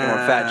only fucking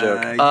one fat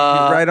joke.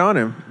 Right on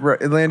him.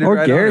 It landed Or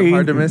right on Gary. him.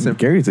 Hard to miss him.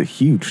 Gary's a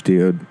huge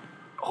dude.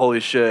 Holy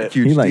shit.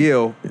 Huge He like-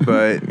 deal,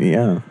 but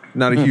Yeah.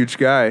 not a huge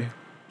guy.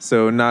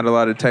 So not a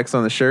lot of text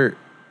on the shirt.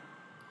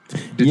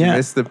 Did you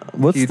miss the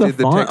What's you the did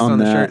the font text on on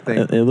the that? shirt thing?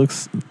 It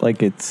looks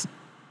like it's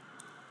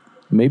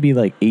maybe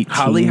like 18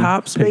 Holly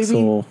Hops, baby?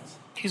 pixel.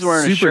 He's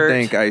wearing a Super shirt.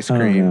 dank ice I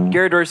don't cream. know.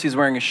 Gary Dorsey's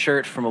wearing a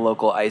shirt from a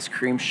local ice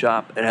cream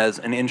shop. It has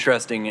an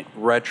interesting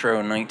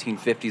retro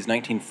 1950s,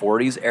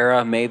 1940s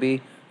era,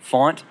 maybe,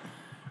 font.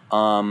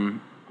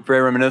 Very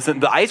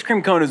reminiscent. The ice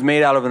cream cone is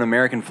made out of an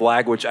American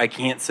flag, which I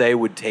can't say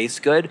would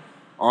taste good.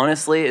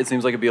 Honestly, it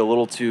seems like it'd be a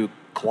little too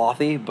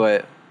clothy,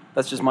 but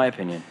that's just my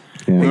opinion.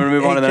 Yeah. We want to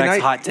move on to the Can next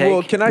I- hot take?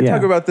 Well, can I Yeah.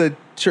 talk about the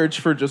church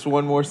for just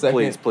one more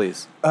second?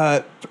 Please.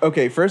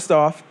 Okay, first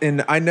off,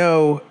 and I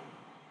know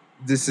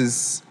this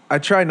is. I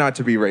try not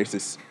to be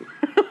racist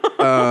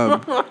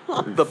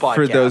The podcast.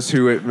 for those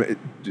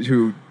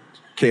who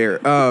care.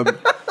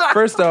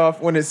 First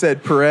off, when it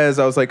said Perez,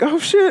 I was like, oh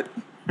shit.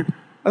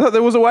 I thought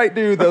there was a white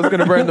dude that was going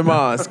to burn the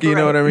mosque. You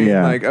know what I mean?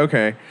 Yeah. Like,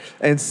 okay.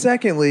 And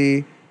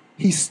secondly,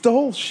 he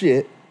stole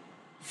shit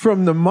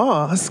from the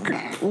mosque.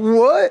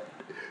 What?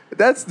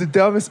 That's the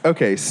dumbest.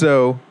 Okay,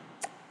 so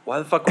Why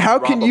the fuck would how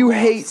rob can a you mosque?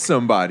 hate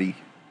somebody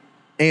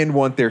and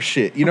want their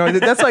shit? You know,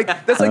 that's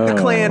like the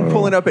Klan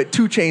pulling up at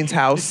 2 Chainz'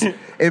 house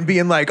and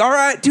being like, "All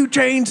right, 2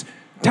 Chainz,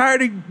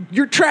 tired of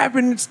your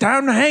trapping. It's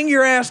time to hang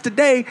your ass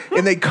today."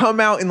 And they come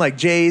out in like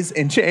J's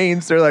and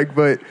chains. They're like,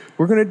 "But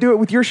we're gonna do it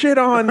with your shit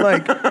on."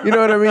 Like, you know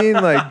what I mean?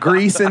 Like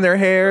grease in their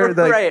hair.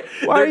 Like, Right.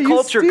 why Their are you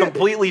culture steal-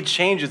 completely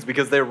changes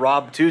because they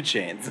rob 2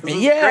 Chainz. This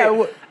is Yeah, great.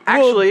 well-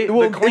 Actually,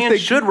 well, the if Klan they-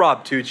 should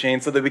rob 2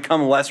 Chainz so they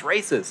become less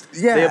racist.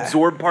 Yeah. They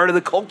absorb part of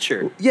the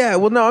culture. Yeah,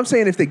 well, no, I'm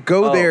saying if they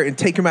go Oh. there and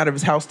take him out of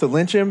his house to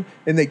lynch him,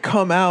 and they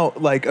come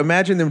out, like,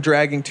 imagine them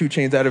dragging 2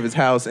 Chainz out of his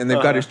house, and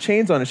they've got his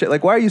chains on and shit.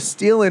 Like, why are you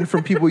stealing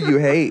from people you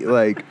hate?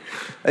 Like,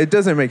 it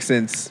doesn't make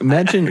sense.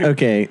 Imagine,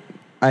 okay,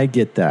 I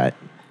get that.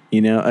 You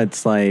know,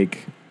 it's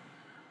like,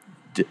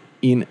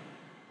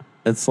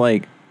 it's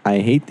like I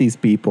hate these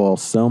people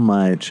so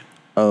much.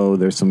 Oh,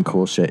 there's some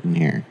cool shit in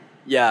here.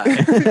 Yeah.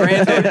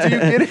 Granted, Do you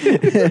get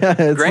it?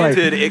 It's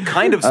granted, like, it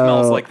kind of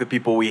smells like the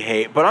people we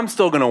hate, but I'm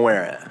still going to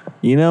wear it.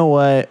 you know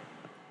what?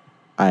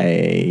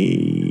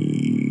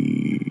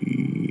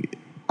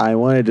 I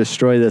want to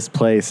destroy this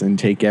place and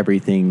take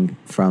everything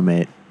from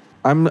it.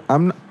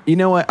 You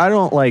know what? I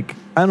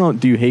don't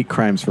do hate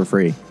crimes for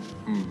free.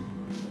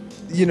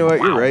 You know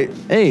what? You're right.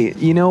 Hey,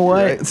 you know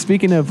what? Right.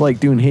 Speaking of like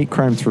doing hate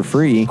crimes for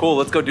free. Cool,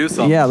 let's go do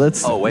something. Yeah,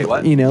 let's. Oh, wait,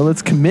 what? You know,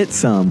 let's commit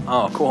some.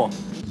 Oh, cool.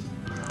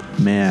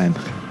 Man,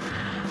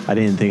 I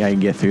didn't think I could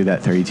get through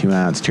that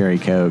 32-ounce cherry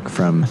Coke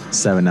from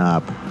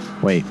 7-Up.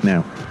 Wait,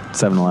 no,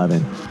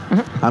 7-Eleven.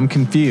 I'm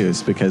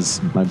confused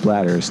because my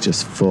bladder is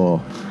just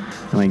full.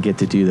 And I get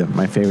to do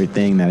my favorite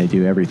thing that I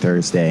do every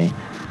Thursday,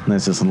 and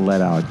that's just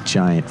let out a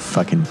giant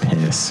fucking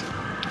piss.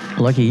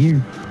 Lucky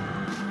you.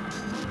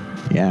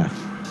 Yeah.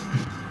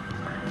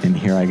 And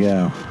here I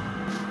go.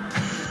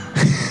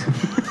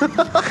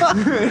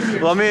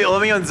 Let me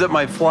unzip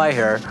my fly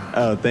hair.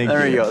 Oh, thank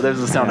There you. you go. There's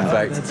the sound Yeah.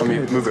 effect. Let me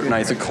move it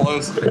nice and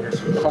close.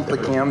 Pump the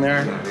cam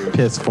there.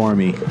 Piss for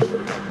me.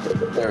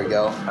 There we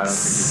go. I don't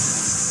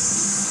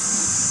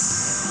think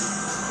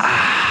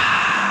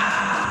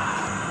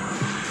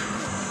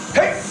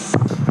Hey!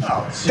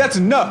 That's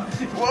enough.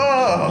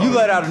 Whoa! You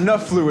let out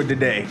enough fluid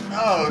today.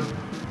 Oh,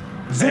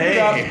 Zip it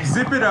up.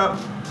 Zip it up.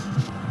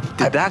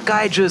 Did that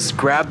guy just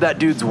grab that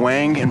dude's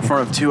wang in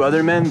front of 2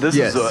 other men? This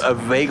Yes. is a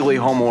vaguely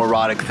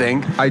homoerotic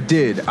thing. I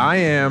did. I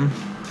am.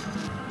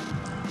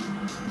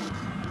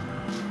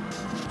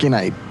 Can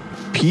I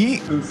pee?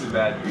 Who's the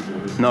bad people?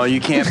 No,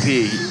 you can't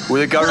pee.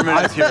 The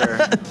government is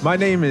here. My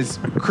name is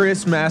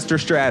Chris Master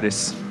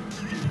Stratus,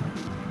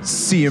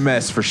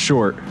 CMS for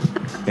short,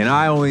 and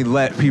I only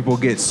let people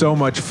get so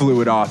much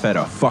fluid off at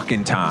a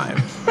fucking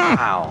time.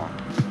 Wow.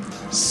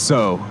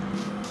 So,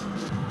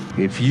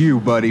 if you,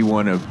 buddy,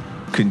 want to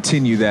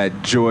continue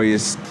that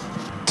joyous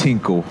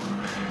tinkle,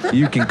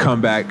 you can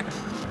come back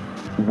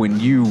when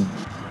you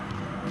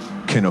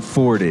can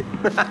afford it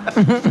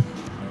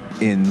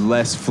in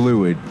less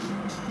fluid.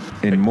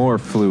 And more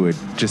fluid.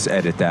 Just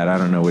edit that. I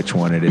don't know which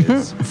one it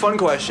is. Fun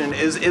question.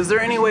 Is there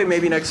any way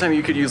maybe next time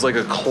you could use like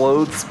a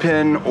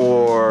clothespin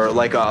or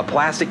like a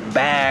plastic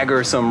bag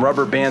or some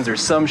rubber bands or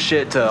some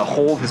shit to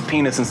hold his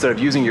penis instead of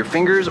using your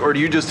fingers? Or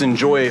do you just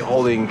enjoy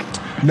holding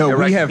No,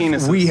 erect we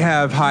penises?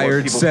 have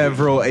hired People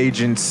several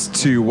agents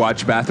to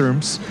watch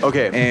bathrooms.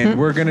 Okay. And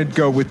we're going to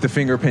go with the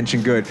finger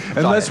pinching good.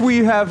 Unless it.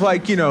 we have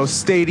like,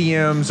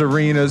 stadiums,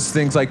 arenas,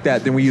 things like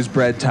that, then we use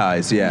bread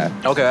ties. Yeah.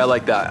 Okay, I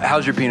like that.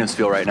 How's your penis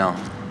feel right now?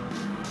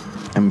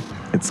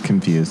 It's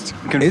confused.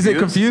 Is it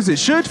confused? It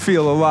should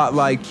feel a lot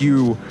like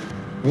you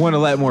want to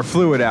let more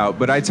fluid out,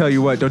 but I tell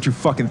you what, don't you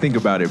fucking think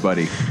about it,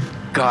 buddy.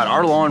 God,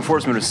 our law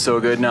enforcement is so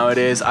good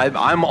nowadays.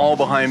 I'm all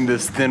behind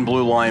this thin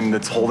blue line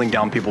that's holding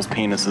down people's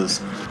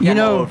penises. I'm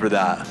all over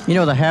that. You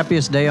know, the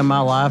happiest day of my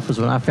life was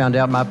when I found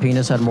out my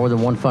penis had more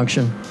than one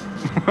function.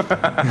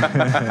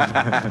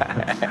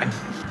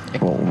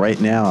 Well, right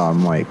now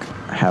I'm like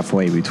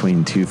halfway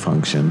between 2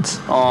 functions.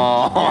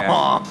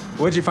 Yeah.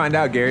 What'd you find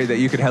out, Gary, that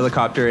you could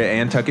helicopter it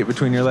and tuck it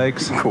between your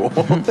legs? Cool.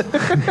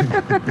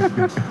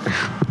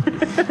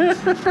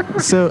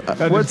 So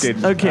what's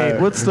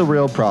kidding. what's the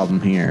real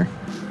problem here?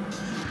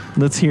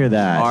 Let's hear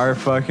that. Our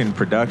fucking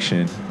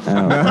production. Oh.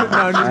 No,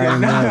 I'm just I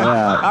kidding. know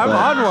that, I'm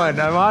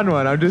but- on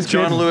one. I'm just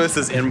John kidding. Lewis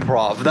is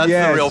improv. That's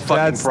Yes, the real fucking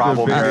that's the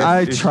problem biggest- here.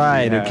 I issue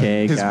tried, we have.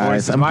 okay, His guys.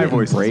 voice is I'm my getting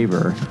voice is-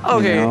 braver.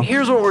 Okay,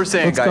 here's what we're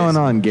saying, What's guys. going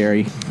on,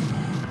 Gary?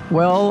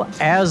 Well,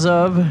 as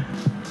of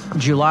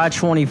July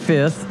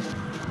 25th,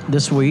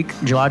 this week,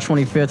 July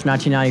 25th,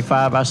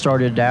 1995, I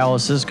started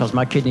dialysis because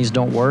my kidneys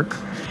don't work.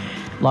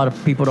 A lot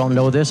of people don't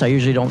know this. I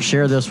usually don't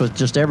share this with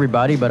just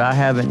everybody, but I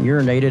haven't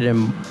urinated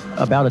in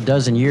about a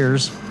dozen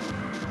years.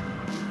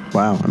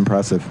 Wow,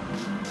 impressive.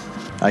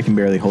 I can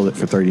barely hold it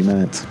for 30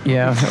 minutes.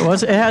 Yeah, well,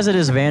 it has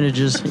its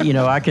advantages. You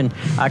know, I can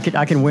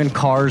win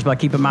cars by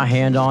keeping my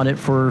hand on it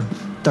for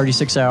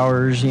 36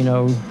 hours. You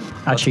know,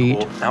 I That's cheat.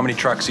 cool. How many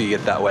trucks do you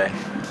get that way?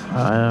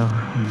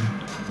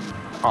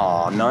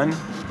 Aw, none?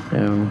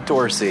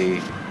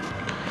 Dorsey.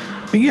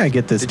 We gotta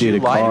get this Did dude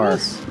you a lie to car.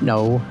 us?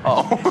 No.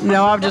 Oh.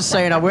 No, I'm just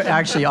saying.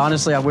 Actually,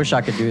 honestly, I wish I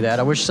could do that.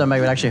 I wish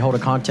somebody would actually hold a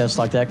contest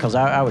like that because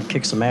I would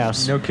kick some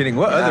ass. No kidding.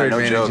 What other no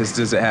advantages joke.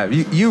 does it have?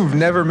 You've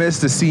never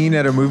missed a scene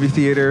at a movie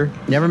theater?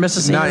 Never miss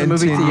a scene Not in a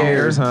movie 10 theater.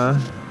 years, huh?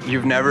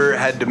 You've never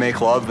had to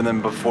make love and then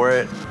before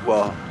it,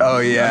 well. Oh,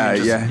 yeah, I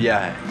mean, just-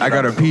 yeah. yeah. I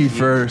gotta pee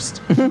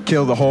first.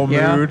 Kill the whole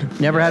Yeah.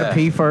 mood. Never had Yeah. to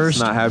pee It's first.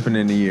 not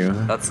happening to you.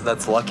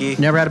 That's lucky.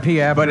 Never had to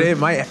pee after. But it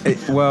might,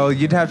 well,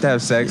 you'd have to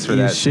have sex for You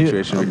that should-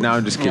 situation. No,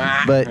 I'm just kidding.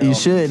 But you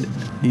should,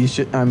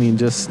 I mean,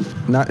 just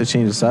not to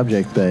change the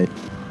subject, but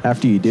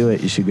after you do it,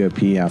 you should go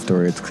pee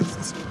afterwards because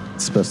it's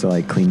supposed to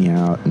like clean you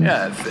out and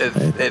Yeah,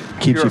 it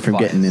keeps you from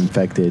purifies. getting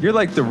infected. You're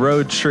like the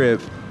road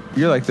trip.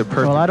 You're like the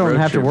perfect well, I don't road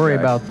have to trip worry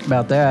guy.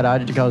 about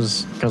that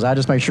because I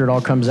just make sure it all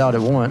comes out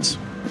at once.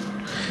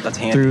 That's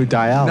handy. through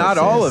dialysis. Not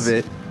all of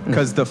it,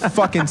 because the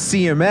fucking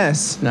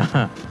CMS.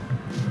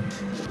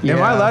 Yeah.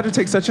 Am I allowed to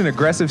take such an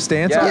aggressive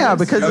stance on Yeah,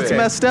 this? because it's Okay.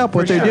 messed up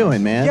what For they're sure.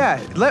 doing, man. Yeah,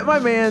 let my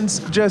man's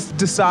just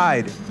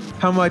decide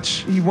how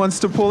much he wants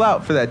to pull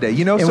out for that day.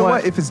 You know, And so what-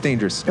 what if it's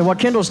dangerous? And what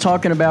Kendall's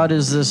talking about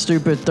is the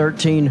stupid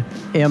 13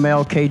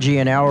 ml kg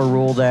an hour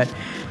rule that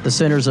the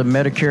Centers of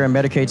Medicare and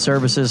Medicaid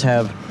Services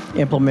have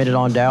implemented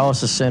on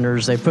dialysis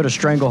centers. They put a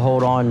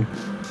stranglehold on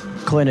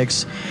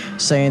clinics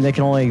saying they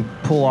can only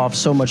pull off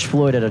so much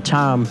fluid at a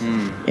time.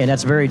 And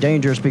that's very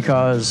dangerous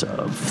because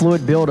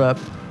fluid buildup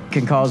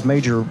can cause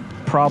major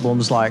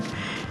problems like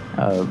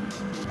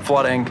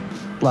Flooding.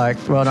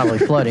 well, not really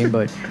flooding,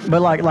 but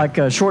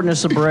like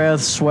shortness of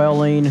breath,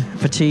 swelling,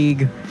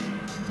 fatigue.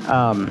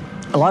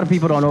 A lot of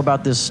people don't know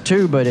about this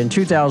too, but in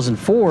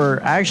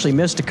 2004, I actually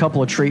missed a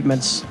couple of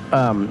treatments.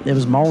 It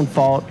was my own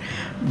fault,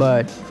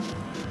 but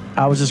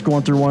I was just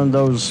going through one of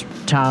those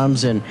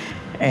times, and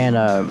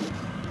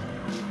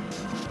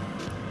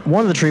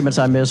one of the treatments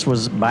I missed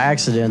was by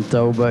accident,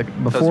 though. But Because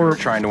we before were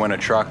trying to win a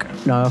truck.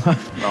 no,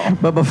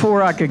 but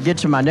before I could get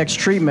to my next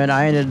treatment,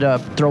 I ended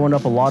up throwing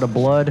up a lot of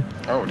blood.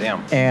 Oh,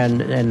 damn.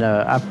 And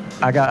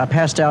I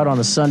passed out on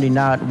a Sunday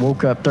night,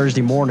 woke up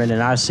Thursday morning in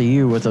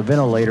ICU with a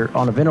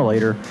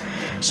ventilator.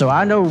 So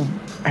I know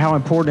how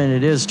important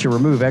it is to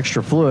remove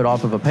extra fluid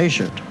off of a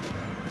patient.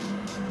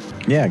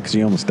 Yeah, because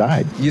you almost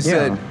died. You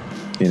said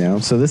You know,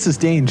 so this is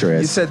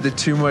dangerous. the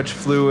too much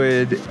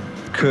fluid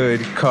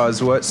could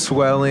cause what?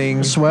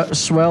 Swelling,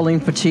 Swelling,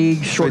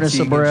 fatigue, shortness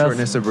fatigue, of breath. and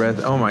shortness of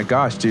breath. Oh my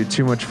gosh, dude!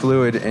 Too much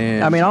fluid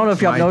and I mean, I don't know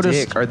if y'all my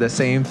noticed- dick are the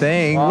same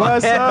thing.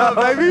 What's up,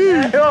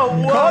 baby?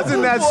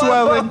 Causing that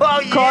swelling.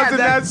 Causing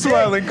that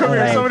swelling. Come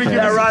here, somebody give me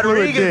That some fluid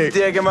Rodriguez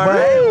dick, am I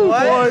Woo,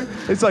 right? boy.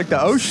 It's like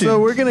the ocean. So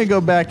we're gonna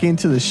go back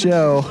into the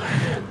show.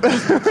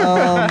 This,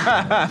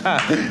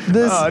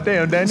 Oh,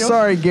 damn, Daniel.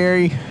 Sorry,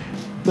 Gary.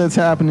 That's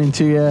happening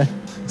to you.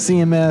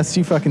 CMS,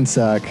 you fucking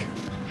suck.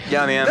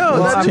 Yeah, man. No,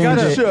 Let's that's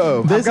change a it.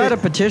 show. I've got a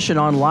petition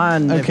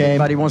online if Okay.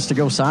 anybody wants to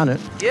go sign it.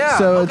 Yeah.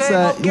 So okay, it's,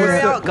 help Gary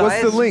what's the- out, guys.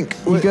 What's the link?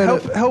 You go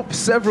help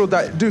several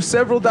do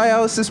several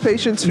dialysis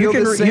patients feel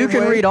the same You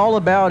can way? read all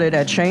about it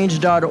at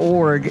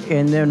change.org,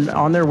 and then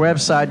on their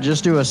website,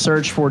 just do a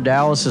search for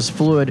dialysis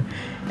fluid,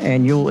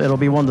 and it'll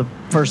be one of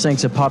the first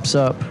things that pops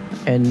up,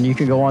 and you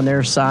can go on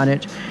there, sign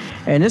it.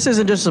 And this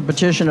isn't just a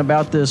petition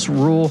about this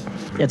rule;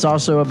 it's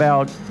also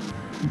about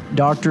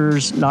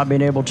doctors not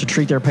being able to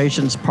treat their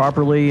patients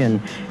properly,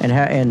 and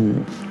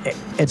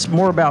it's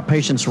more about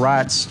patients'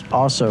 rights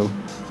also.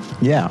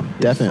 Yeah,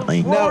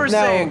 definitely. What Now- we're now-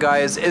 saying,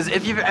 guys, is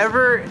if you've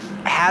ever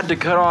had to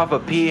cut off a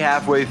pee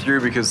halfway through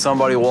because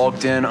somebody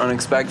walked in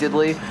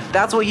unexpectedly,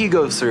 that's what he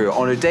goes through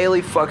on a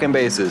daily fucking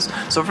basis.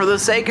 So for the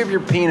sake of your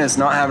penis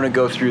not having to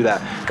go through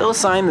that, go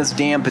sign this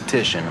damn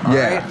petition, all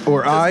Yeah, right?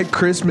 or I,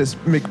 Christmas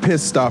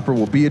McPissstopper,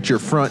 will be at your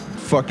front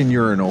fucking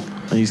urinal.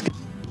 He's-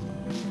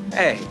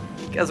 Hey,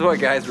 guess what,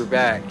 guys? We're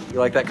back. You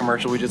like that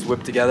commercial we just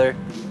whipped together?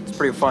 It's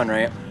pretty fun,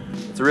 right?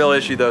 It's a real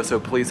issue, though, so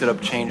please hit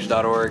up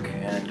change.org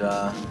and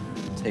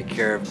take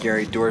care of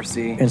Gary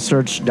Dorsey. And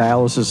search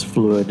dialysis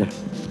fluid.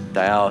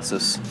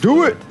 Dialysis.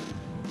 Do it.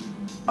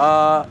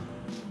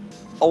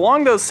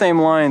 Along those same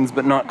lines,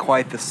 but not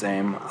quite the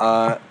same,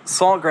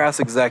 Saltgrass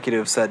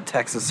executive said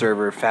Texas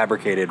server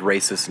fabricated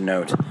racist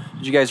note.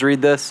 Did you guys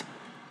read this?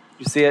 Did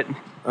you see it?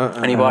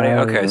 Anybody?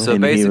 Okay, so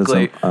And he was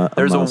basically, a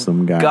there's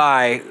Muslim a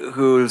guy.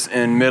 who's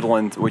in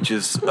Midland, which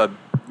is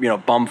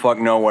bumfuck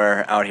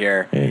nowhere out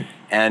here, Hey.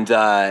 and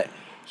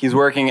he's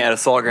working at a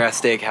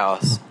Saltgrass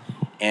steakhouse,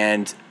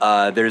 and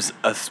there's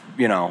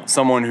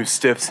someone who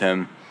stiffs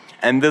him,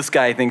 and this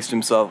guy thinks to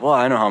himself, well,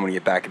 I know how I'm gonna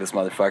get back at this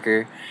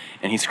motherfucker,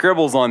 and he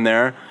scribbles on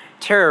there,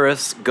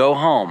 terrorists go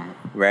home,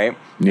 right?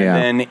 Yeah.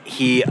 And then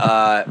he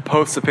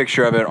posts a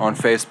picture of it on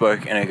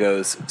Facebook, and it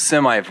goes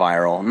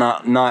semi-viral,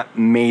 not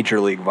major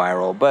league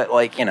viral, but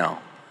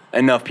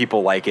enough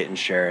people like it and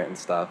share it and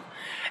stuff.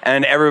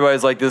 And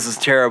everybody's like, this is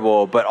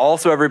terrible, but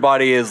also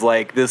everybody is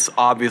like, this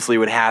obviously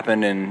would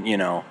happen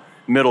in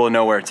middle of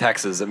nowhere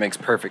Texas. It makes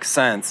perfect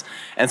sense.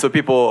 And so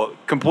people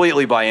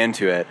completely buy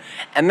into it.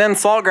 And then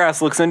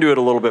Saltgrass looks into it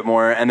a little bit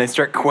more, and they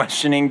start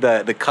questioning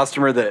the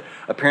customer that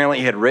apparently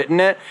had written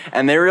it,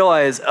 and they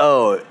realize,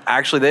 oh,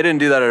 actually they didn't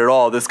do that at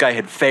all. This guy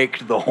had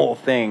faked the whole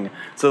thing.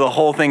 So the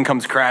whole thing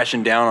comes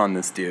crashing down on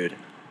this dude.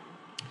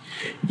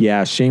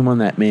 Yeah, shame on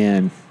that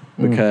man,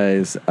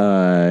 because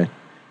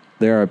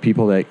there are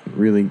people that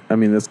really,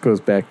 this goes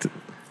back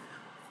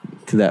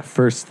to that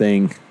first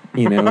thing,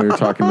 we were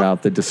talking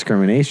about the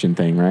discrimination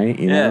thing, right?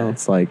 Yeah.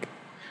 It's like,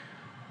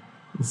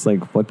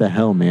 what the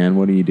hell, man?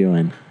 What are you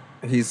doing?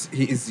 He's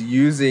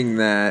using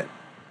that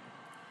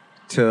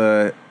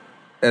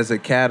as a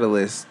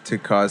catalyst to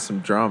cause some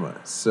drama.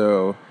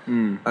 So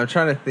I'm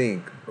trying to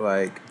think,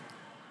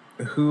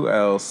 who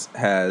else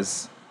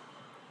has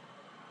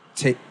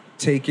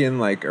taken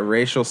like a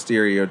racial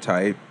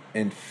stereotype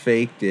and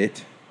faked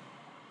it,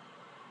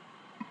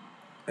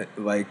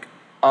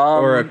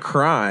 or a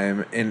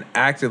crime, and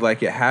acted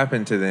like it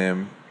happened to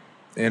them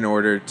in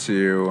order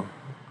to.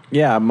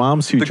 Yeah,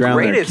 moms who The drown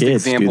their greatest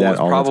kids do example that is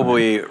all the time.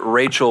 probably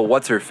Rachel,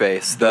 what's her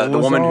face, the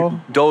woman who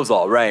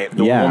Dolezal, right?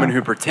 The Yeah. woman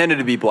who pretended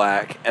to be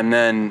black and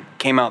then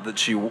came out that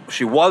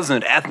she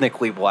wasn't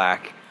ethnically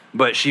black,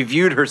 but she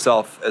viewed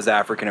herself as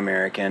African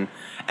American.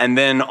 And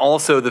then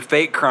also the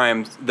fake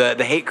crimes, the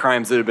hate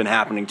crimes that had been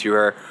happening to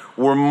her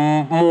were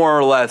more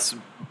or less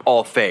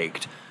all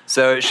faked.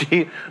 So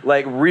she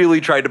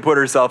really tried to put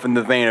herself in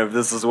the vein of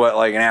this is what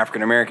an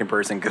African American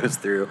person goes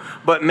through,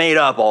 but made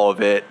up all of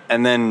it,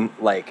 and then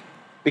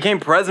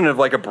became president of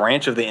a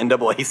branch of the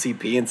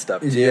NAACP and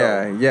stuff too.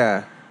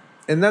 Yeah.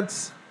 And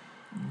that's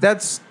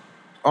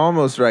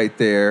almost right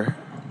there,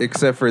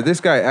 except for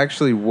this guy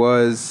actually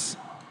was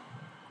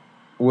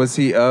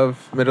he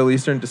of Middle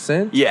Eastern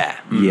descent? Yeah.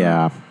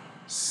 Yeah.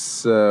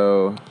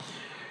 So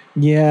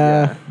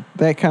Yeah,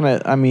 that kind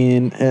of,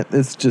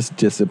 it's just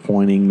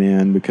disappointing,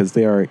 man, because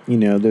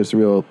there's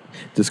real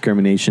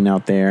discrimination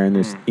out there. And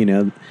there's,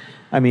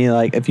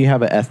 if you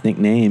have an ethnic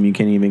name, you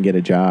can't even get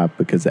a job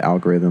because the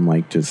algorithm,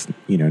 just,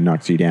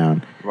 knocks you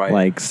down.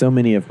 Right. So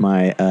many of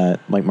my,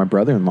 my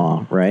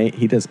brother-in-law, right?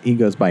 He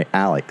goes by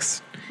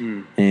Alex.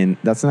 And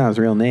that's not his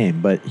real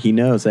name, but he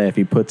knows that if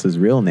he puts his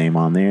real name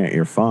on there,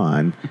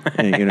 Irfan,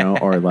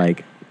 or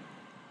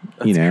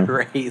That's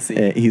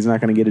crazy. he's not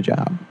going to get a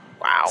job.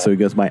 Wow. So he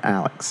goes by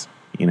Alex,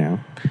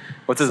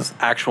 What's his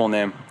actual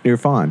name?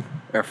 Irfan.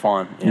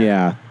 Irfan.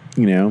 Yeah.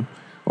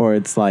 Or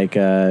it's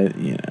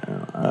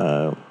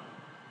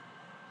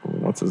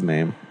what's his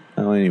name?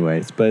 Oh,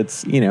 anyways, but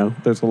it's,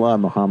 there's a lot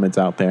of Muhammads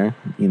out there,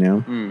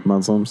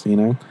 Muslims,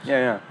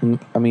 Yeah.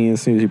 I mean,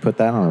 as soon as you put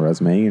that on a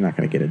resume, you're not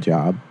going to get a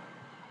job.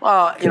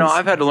 Well,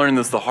 I've had to learn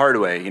this the hard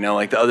way.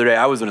 Like the other day,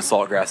 I was in a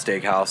Saltgrass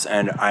Steakhouse,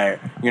 and I,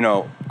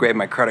 gave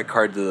my credit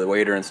card to the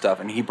waiter and stuff,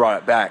 and he brought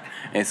it back,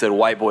 and he said,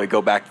 "White boy,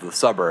 go back to the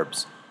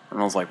suburbs."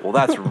 And I was like, "Well,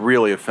 that's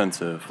really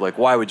offensive. Like,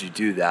 why would you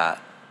do that?"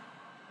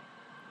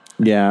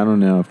 Yeah, I don't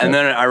know. And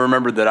then I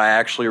remembered that I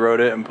actually wrote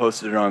it and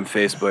posted it on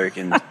Facebook,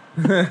 and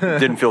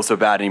didn't feel so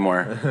bad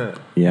anymore.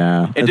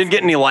 Yeah, It didn't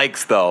get any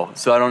likes though,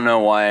 so I don't know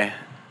why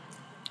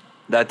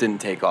that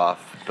didn't take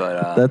off.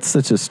 But that's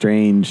such a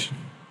strange.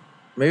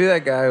 Maybe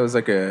that guy was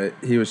like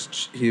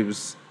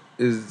is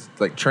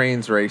like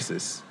trains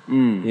racist.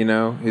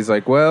 He's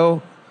like,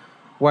 well,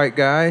 white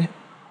guy,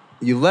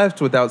 you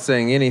left without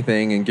saying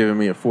anything and giving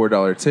me a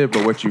 $4 tip,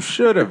 but what you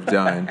should have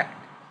done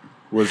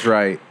was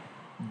write,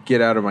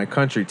 "Get out of my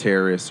country,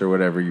 terrorists," or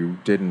whatever you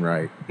didn't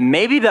write.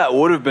 maybe that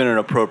would have been an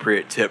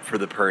appropriate tip for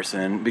the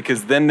person,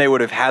 because then they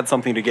would have had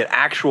something to get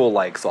actual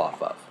likes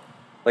off of.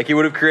 Like, he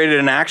would have created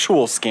an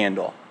actual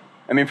scandal.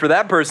 I mean, for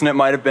that person, it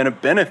might have been a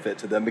benefit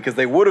to them because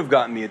they would have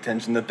gotten the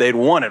attention that they'd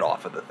wanted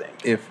off of the thing.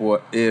 If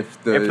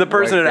the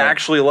person white had guy-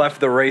 actually left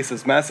the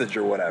racist message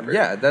or whatever.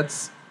 Yeah,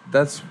 that's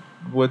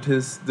what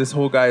this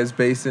whole guy is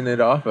basing it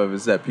off of,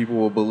 is that people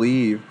will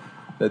believe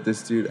that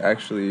this dude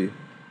actually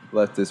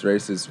left this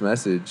racist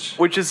message.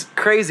 Which is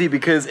crazy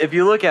because if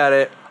you look at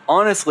it,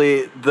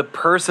 honestly, the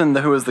person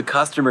who was the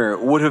customer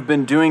would have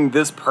been doing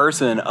this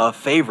person a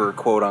favor,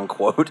 quote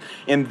unquote,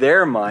 in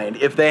their mind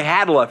if they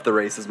had left the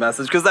racist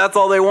message, because that's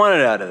all they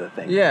wanted out of the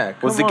thing. Yeah,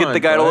 was to come get on, the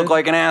guy to bud. look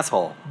like an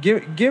asshole.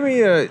 Give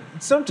me a.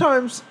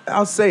 Sometimes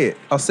I'll say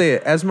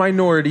it. As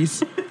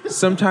minorities,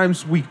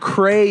 sometimes we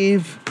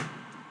crave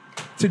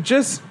to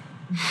just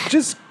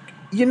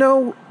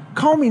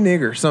call me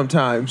nigger.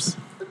 Sometimes,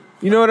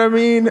 you know what I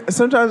mean.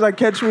 Sometimes I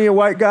catch me a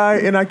white guy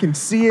and I can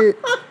see it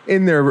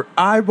in their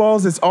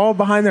eyeballs. It's all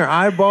behind their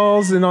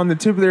eyeballs and on the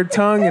tip of their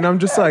tongue, and I'm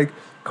just like,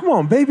 come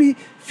on, baby,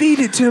 feed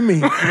it to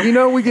me.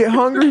 We get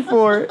hungry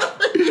for it.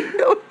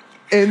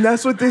 And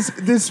that's what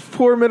this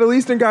poor Middle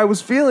Eastern guy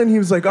was feeling. He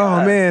was like,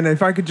 "Oh man,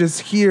 if I could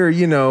just hear,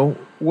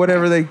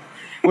 whatever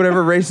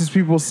racist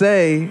people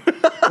say,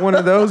 one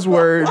of those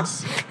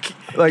words,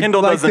 like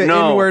Kendall doesn't the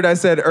know. N-word I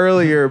said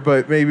earlier,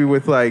 but maybe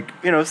with like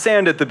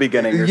Sand at the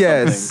beginning or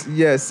something.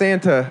 yes,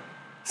 Santa.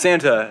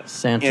 Santa.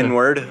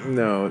 N-word.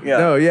 No, Yeah.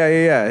 no,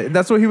 yeah.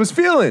 That's what he was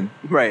feeling.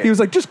 Right. He was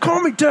like, just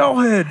call me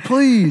Delhead,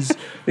 please."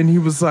 And he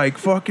was like,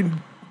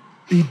 fucking.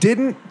 He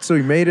didn't, so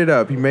he made it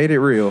up. He made it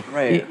real.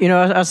 Right.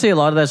 I see a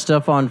lot of that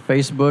stuff on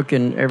Facebook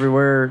and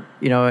everywhere.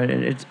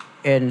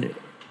 And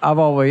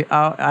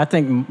I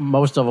think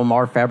most of them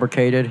are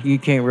fabricated. You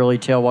can't really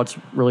tell what's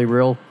really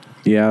real.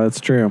 Yeah, that's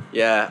true.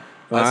 Yeah.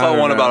 I I saw don't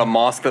one know. about a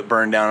mosque that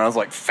burned down, and I was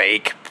like,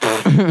 fake.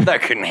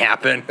 That couldn't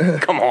happen.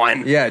 Come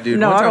on. Yeah, dude.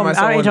 No, one I time don't.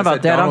 saw I one ain't talking that about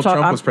said that. Donald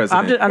Trump was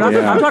president.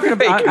 Yeah. I'm talking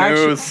about. Fake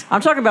news.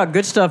 I'm talking about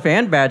good stuff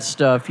and bad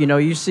stuff.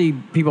 You see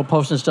people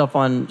posting stuff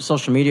on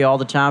social media all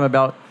the time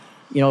about,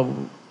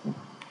 and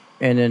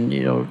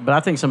then but I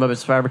think some of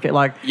it's fabricated.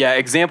 Like, Yeah,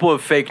 example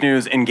of fake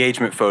news,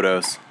 engagement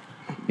photos.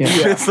 yeah.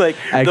 It's like,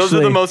 those are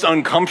Actually- the most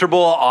uncomfortable,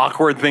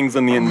 awkward things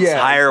in the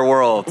entire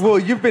world. Well,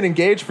 you've been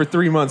engaged for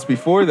 3 months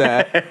before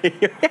that.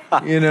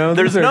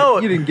 There's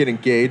you didn't get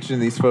engaged in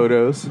these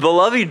photos. The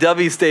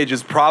lovey-dovey stage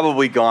is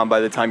probably gone by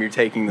the time you're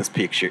taking these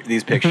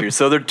pictures,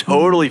 so they're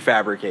totally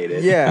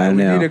fabricated. Yeah, I we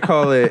know. need to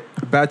call it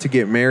about to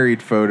get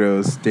married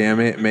photos. Damn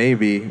it,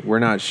 maybe we're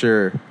not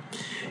sure.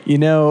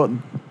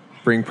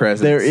 Bring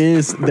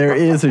presents. There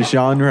is a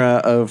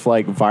genre of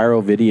like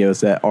viral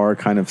videos that are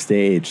kind of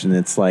staged, and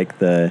it's like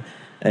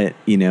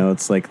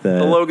it's like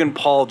The Logan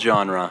Paul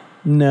genre.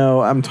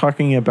 No, I'm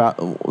talking about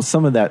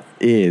some of that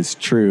is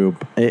true.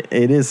 It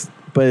is,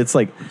 but it's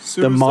like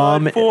the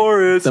mom Suicide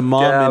Forest, Gab.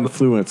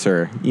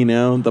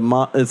 influencer. The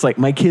mom. It's like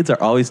my kids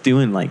are always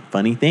doing like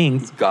funny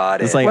things.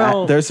 Got It's it. like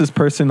Well- there's this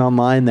person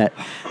online that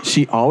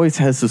she always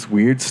has this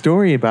weird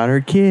story about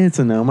her kids,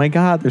 and oh my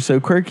god, they're so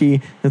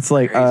quirky. It's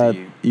like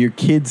Crazy. your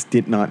kids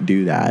did not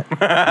do that.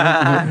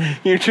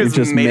 You You're just,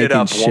 just made making it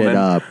up, shit woman.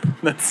 up.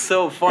 That's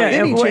so funny. Yeah,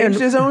 And he and- changed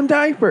his own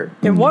diaper.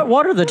 And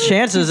what are the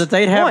chances that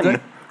they'd have?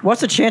 One.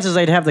 What's the chances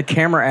they'd have the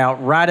camera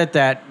out right at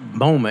that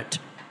moment?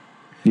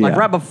 Like Yeah.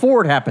 right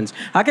before it happens.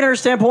 I can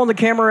understand pulling the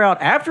camera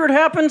out after it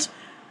happens,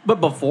 but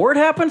before it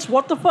happens,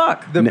 what the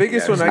fuck? The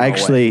biggest one I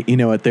Actually, you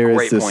know what? There is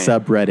Great this point.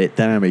 subreddit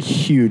that I'm a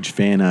huge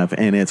fan of,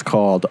 and it's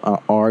called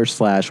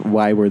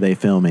r/why were they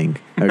filming?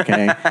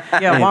 Okay.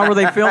 Yeah, why were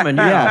they filming?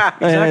 Yeah,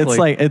 And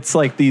exactly. it's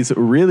like these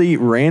really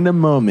random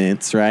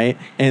moments, right?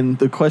 And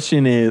the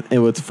question is,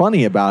 and what's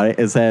funny about it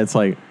is that it's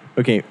like,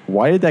 okay,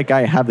 why did that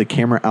guy have the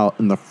camera out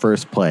in the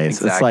first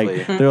place? Exactly.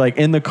 It's like they're like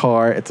in the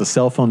car, it's a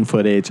cell phone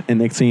footage, and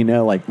next thing you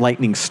know, like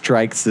lightning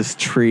strikes this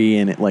tree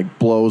and it like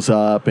blows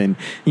up, and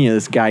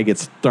this guy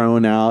gets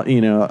thrown out,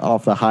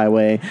 off the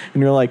highway,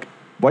 and you're like,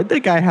 why'd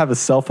that guy have a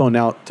cell phone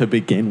out to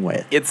begin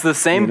with? It's the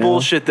same You know?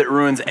 bullshit that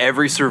ruins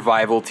every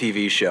survival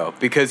TV show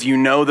because you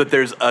know that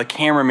there's a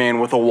cameraman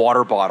with a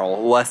water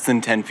bottle less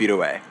than 10 feet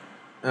away.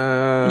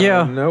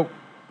 Yeah. Nope.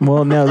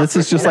 Well, no, this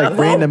is just like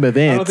random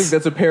events. I don't think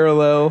that's a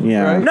parallel.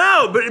 Yeah. Right?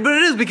 No, but it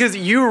is because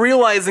you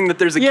realizing that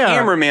there's a Yeah.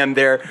 cameraman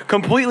there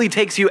completely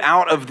takes you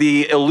out of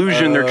the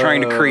illusion they're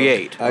trying to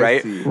create, I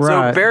right? see. So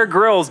Right. Bear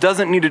Grylls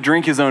doesn't need to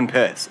drink his own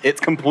piss. It's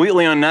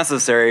completely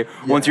unnecessary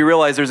once you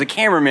realize there's a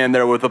cameraman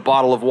there with a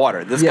bottle of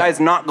water. This Yeah. guy's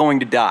not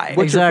going to die.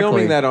 What Exactly. you're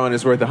filming that on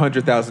is worth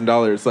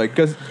 $100,000. Like,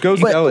 go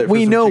sell it. But for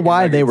we some know chicken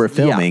why they nuggets. were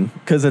filming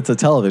because it's a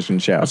television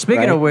show.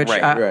 Speaking right? of which,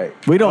 Right, Right.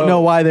 we don't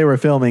know why they were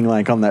filming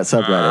like on that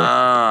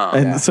subreddit,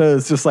 and yeah. so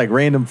it's just like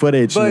random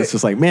footage, and But- it's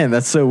just like, man,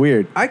 that's so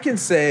weird. I can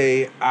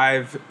say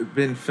I've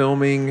been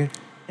filming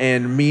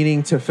and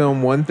meaning to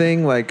film one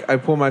thing. Like, I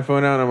pull my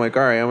phone out and I'm like,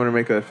 all right, I'm going to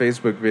make a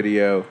Facebook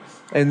video.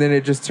 And then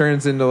it just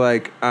turns into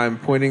like I'm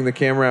pointing the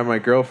camera at my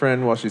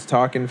girlfriend while she's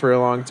talking for a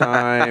long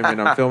time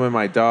and I'm filming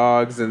my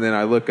dogs. And then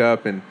I look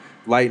up and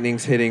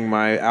lightning's hitting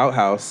my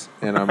outhouse.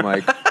 And I'm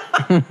like,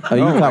 Oh,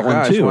 you oh my got one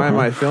gosh, too. why am huh?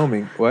 I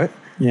filming? What?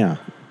 Yeah.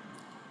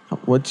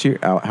 What's your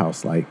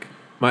outhouse like?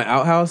 My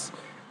outhouse?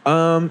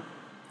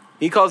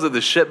 He calls it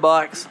the shit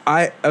box.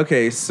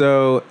 Okay,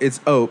 so it's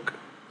oak.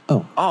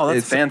 Oh, Oh, that's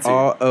It's fancy.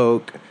 all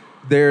oak.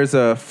 There's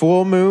a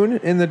full moon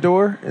in the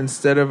door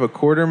instead of a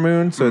quarter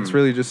moon, so it's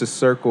really just a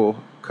circle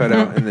cut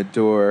out in the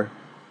door.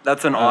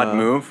 That's an odd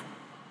move.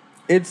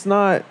 It's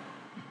not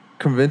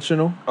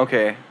conventional,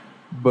 Okay.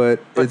 but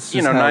it's just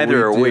you know, how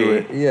neither are do we.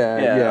 it. Yeah,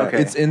 Yeah, yeah.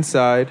 okay. It's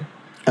inside.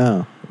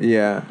 oh,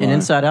 Yeah, an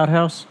inside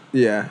outhouse.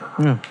 yeah.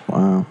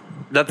 wow.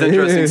 That's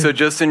interesting. So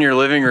just in your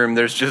living room,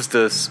 there's just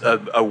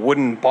a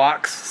wooden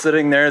box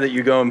sitting there that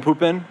you go and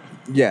poop in?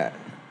 Yeah.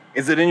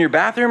 Is it in your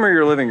bathroom or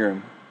your living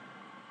room?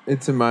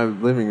 It's in my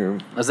living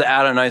room. Does it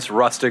add a nice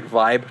rustic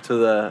vibe to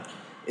the...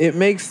 It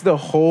makes the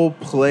whole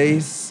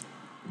place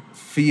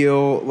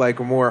feel like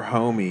more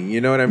homey.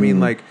 You know what I mean?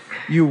 Like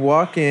you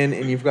walk in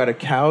and you've got a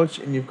couch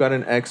and you've got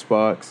an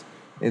Xbox,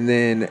 and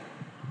then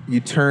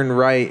you turn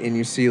right and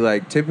you see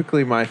like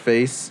typically my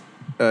face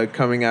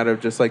coming out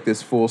of just like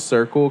this full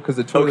circle because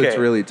the toilet's Okay.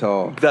 really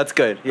tall. That's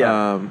good,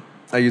 yeah.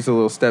 I use a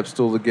little step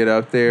stool to get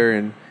up there,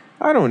 and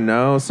I don't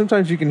know.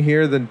 Sometimes you can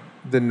hear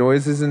the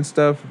noises and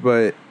stuff,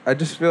 but I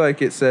just feel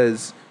like it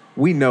says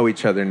we know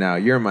each other now.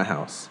 You're in my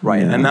house.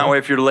 Right, Yeah. and that way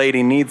if your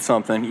lady needs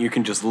something, you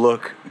can just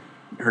look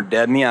her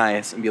dead in the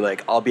eyes and be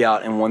like, I'll be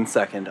out in 1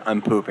 second.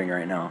 I'm pooping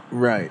right now.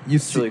 Right. You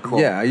see, really cool.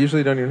 Yeah, I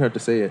usually don't even have to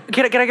say it.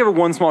 Can I give it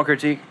one small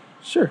critique?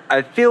 Sure.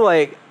 I feel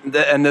like,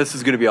 and this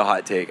is going to be a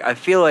hot take, I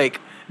feel like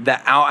the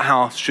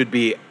outhouse should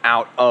be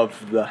out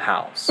of the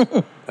house.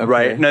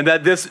 Right? Now,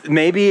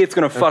 maybe it's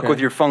going to fuck Okay. with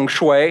your feng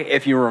shui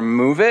if you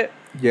remove it,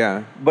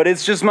 Yeah. but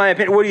it's just my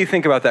opinion. What do you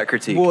think about that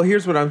critique? Well,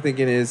 here's what I'm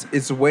thinking is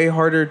it's way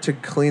harder to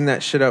clean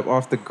that shit up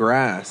off the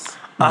grass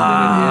than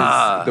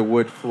it is the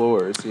wood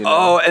floors. You know?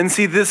 Oh, and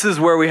see, this is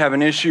where we have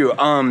an issue.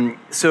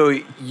 So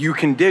you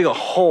can dig a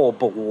hole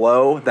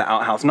below the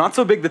outhouse, not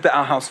so big that the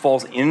outhouse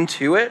falls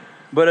into it,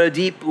 but a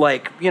deep,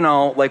 like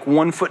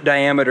 1 foot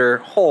diameter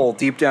hole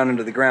deep down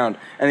into the ground,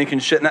 and you can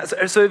shit in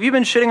that. So have you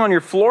been shitting on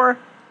your floor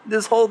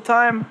this whole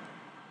time?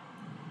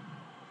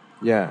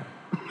 Yeah.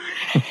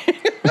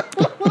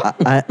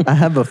 I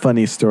have a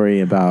funny story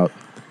about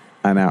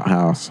an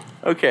outhouse.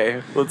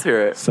 Okay, let's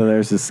hear it. So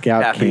there's a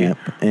scout Happy. camp,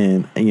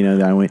 and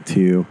that I went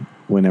to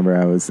whenever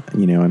I was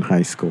in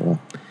high school,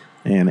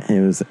 and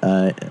it was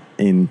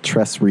in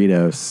Tres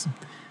Ritos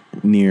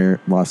near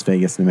Las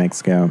Vegas, New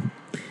Mexico.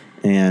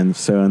 And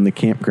so in the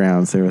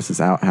campgrounds there was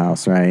this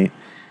outhouse, right?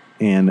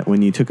 And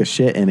when you took a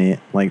shit in it,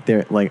 like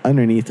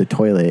underneath the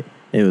toilet,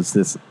 it was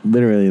this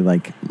literally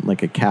like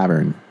a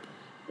cavern.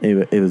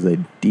 It was a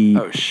deep,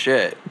 Oh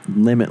shit!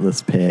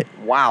 limitless pit.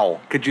 Wow,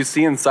 could you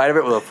see inside of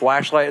it with a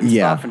flashlight and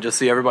Yeah. stuff, and just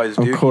see everybody's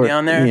Of dookie course,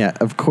 down there? yeah,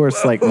 of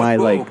course. Like my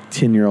Whoa.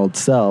 10-year-old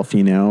self,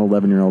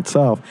 11-year-old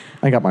self,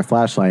 I got my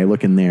flashlight, I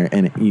look in there,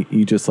 and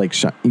you just like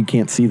you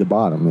can't see the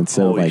bottom. It's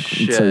so Holy it's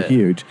so shit.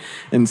 huge,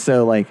 and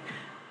so like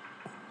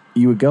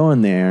you would go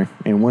in there,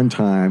 and one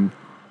time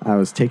I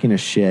was taking a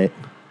shit.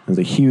 It was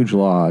a huge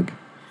log,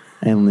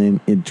 and then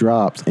it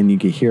drops, and you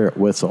could hear it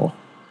whistle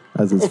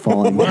as it's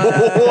falling.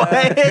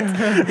 What?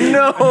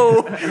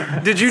 No.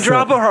 Did you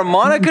drop a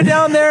harmonica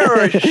down there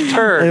or a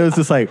turd? It was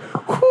just like,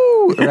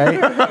 whoo, right?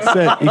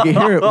 So you can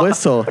hear it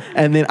whistle.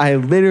 And then I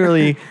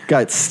literally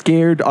got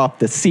scared off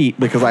the seat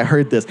because I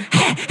heard this,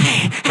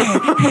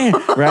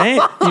 right?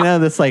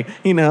 This like,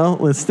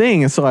 this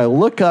thing. And so I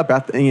look up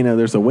at,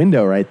 there's a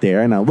window right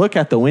there. And I look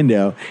at the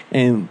window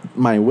and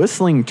my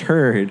whistling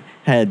turd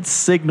had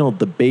signaled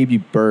the baby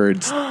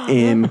birds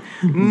in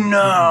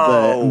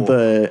No.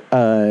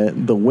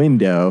 the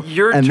window.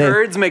 Your and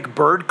turds make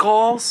bird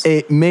calls?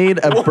 it made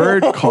a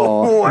bird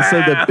call. Wow. So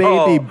the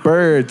baby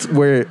birds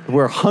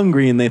were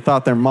hungry and they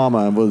thought their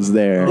mama was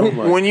there.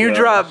 When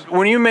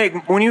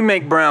you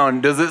make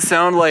brown, does it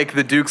sound like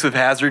the Dukes of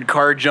Hazzard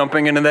card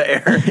jumping into the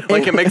air?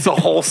 Like it makes a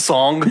whole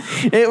song?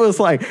 It was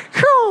like,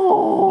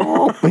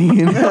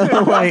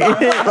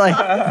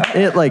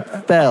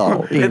 it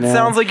fell. It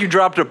sounds like you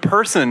dropped a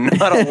person,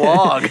 not a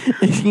log.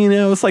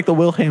 It's like the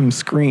Wilhelm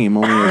scream,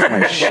 only it was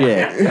my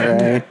shit.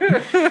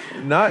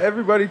 Right? Not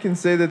everybody can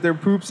say that their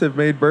poops have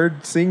made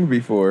birds sing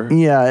before.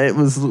 Yeah, it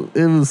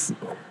was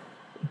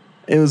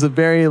it was a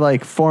very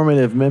like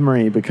formative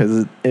memory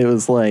because it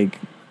was like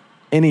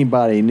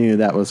anybody knew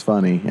that was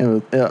funny.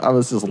 I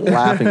was just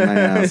laughing my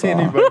ass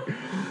off.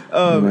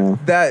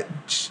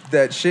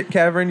 That shit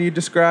cavern you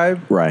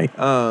described, Right.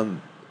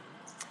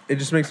 It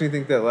just makes me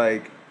think that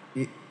like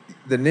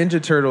the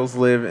Ninja Turtles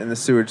live in the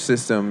sewage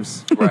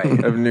systems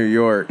of New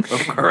York.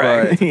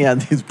 Correct. Yeah,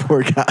 these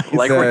poor guys.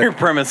 Like where your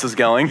premise is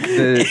going.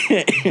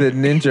 The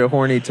Ninja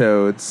Horny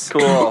Toads.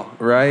 Cool.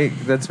 Right?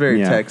 That's very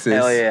Yeah. Texas.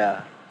 Hell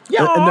yeah.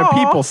 And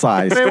they're people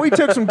sized. Man, we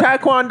took some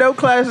Taekwondo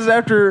classes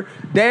after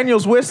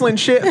Daniel's whistling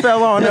shit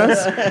fell on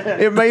us.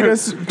 It made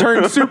us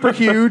turn super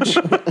huge.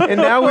 And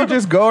now we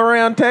just go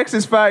around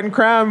Texas fighting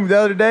crime. The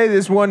other day,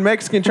 this one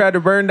Mexican tried to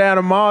burn down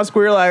a mosque.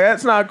 We were like,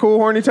 that's not cool.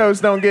 Horny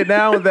Toads don't get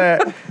down with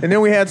that. And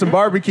then we had some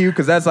barbecue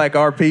because that's like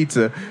our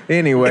pizza.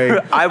 Anyway.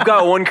 I've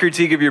got one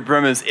critique of your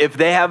premise. If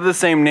they have the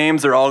same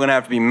names, they're all going to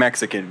have to be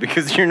Mexican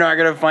because you're not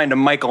going to find a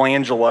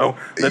Michelangelo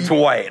that's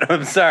white.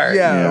 I'm sorry.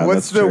 Yeah,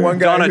 what's that's the true. one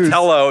guy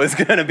Donatello is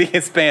going to be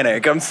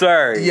Hispanic. I'm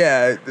sorry.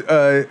 Yeah,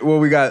 well,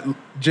 we got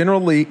General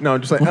Lee. No,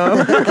 I'm just like, The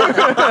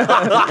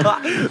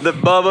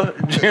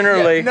Bubba,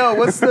 generally. no,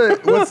 what's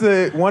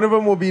the one of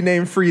them will be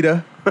named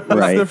Frida. What's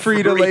Right. the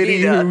Frida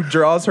lady Frida. who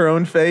draws her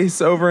own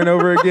face over and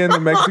over again,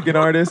 the Mexican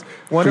artist?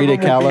 One Frida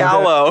of them will be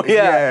Kahlo,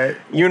 yeah.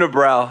 yeah.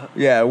 Unibrow.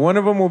 Yeah, one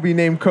of them will be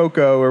named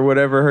Coco or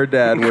whatever her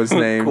dad was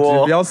named.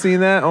 Cool. Have y'all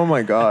seen that? Oh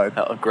my god.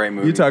 Oh, great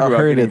movie. You talk I about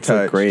heard getting it's a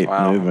touched. great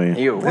Wow. movie.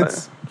 Ew, what?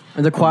 It's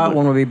And the quiet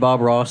one would be Bob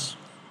Ross.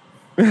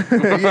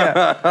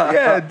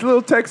 yeah,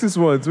 little Texas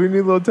ones. We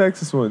need little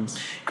Texas ones.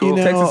 You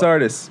know, Texas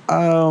artists.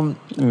 And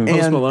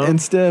Malone?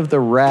 instead of the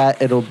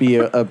rat, it'll be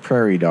a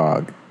prairie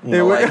dog. You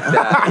know, like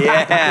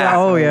that. Yeah.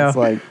 Oh yeah. it's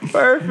like,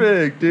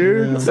 Perfect,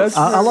 dude. That's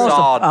I Sod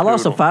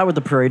lost a poodle. fight with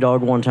the prairie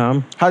dog one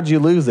time. how'd you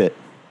lose it?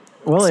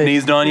 Well,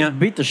 Sneezed on ya? it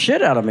beat the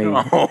shit out of me.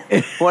 Oh,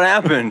 what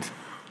happened?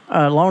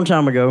 A long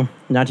time ago,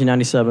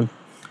 1997.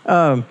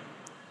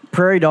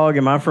 Prairie dog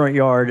in my front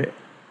yard,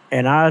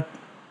 and I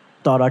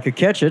thought I could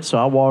catch it, so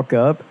I walk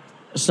up,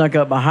 snuck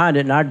up behind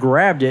it, and I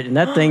grabbed it, and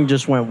that thing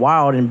just went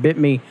wild and bit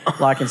me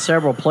like in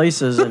several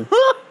places, and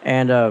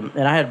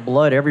I had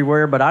blood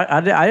everywhere. But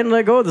I didn't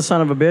let go of the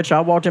son of a bitch.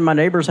 I walked in my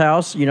neighbor's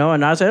house, you know,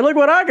 and I said, "Look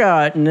what I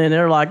got!" And then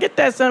they're like, "Get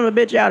that son of a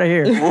bitch out of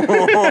here!" They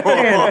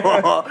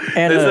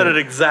said it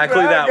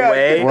exactly that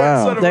way.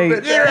 Wow. Son of a They-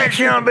 bitch. Get that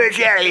son of a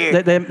bitch out of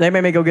here. They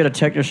made me go get a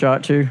tetanus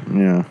shot too.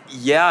 Yeah.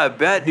 Yeah, I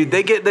bet, dude.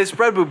 They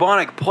spread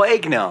bubonic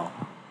plague now.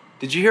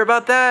 Did you hear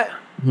about that?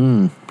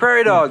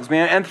 Prairie dogs,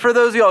 man. And for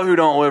those of y'all who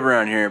don't live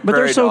around here, But they're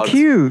prairie so dogs,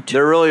 cute.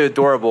 They're really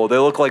adorable. They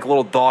look like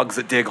little dogs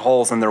that dig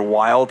holes and they're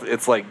wild.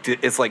 It's like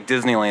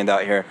Disneyland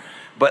out here.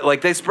 But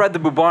like they spread the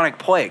bubonic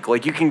plague.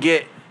 Like you can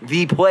get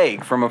the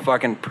plague from a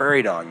fucking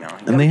prairie dog now. You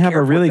gotta And they be have a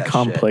careful with really that shit.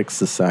 complex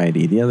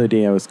society. The other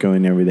day I was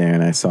going over there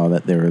and I saw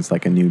that there was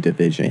like a new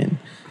division,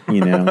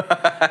 you know.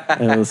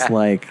 It was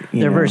like,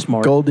 They're very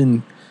smart.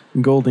 golden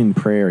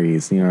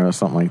prairies, you know, or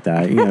something like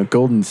that. You know,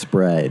 golden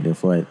spread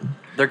is what.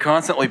 They're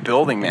constantly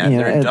building, man.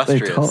 They're They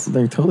industrious.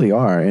 totally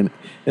are, and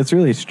it's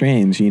really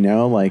strange, you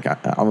know. Like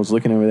I was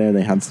looking over there,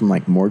 they had some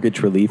like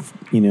mortgage relief,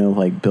 you know,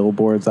 like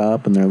billboards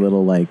up in their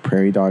little like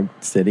prairie dog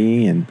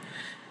city. And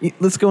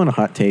let's go into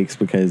hot takes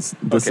because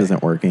this Okay.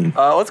 isn't working.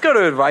 Let's go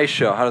to advice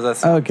show. How does that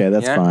sound? Okay,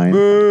 that's Yeah? fine.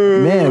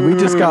 Man, we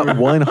just got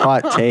one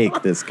hot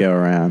take this go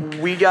around.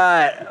 We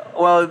got,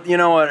 well, you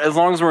know what? As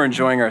long as we're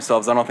enjoying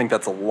ourselves, I don't think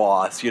that's a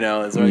loss, you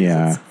know? As long as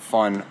Yeah. it's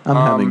fun. I'm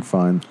having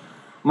fun.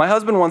 My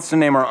husband wants to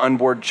name our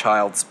unborn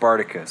child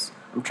Spartacus.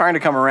 I'm trying to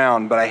come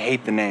around, but I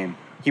hate the name.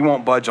 He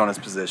won't budge on his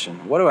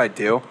position. What do I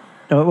do?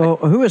 Well,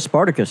 who is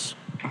Spartacus?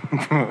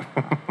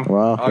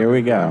 Well, here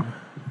we go.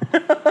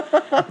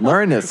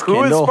 Learn this, Who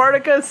is Kindle.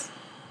 Spartacus?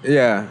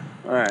 Yeah.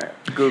 All right,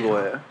 Google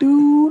it.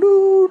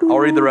 I'll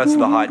read the rest of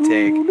the hot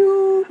take.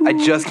 I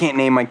just can't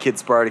name my kid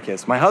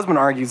Spartacus. My husband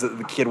argues that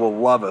the kid will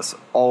love us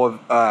all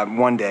of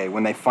one day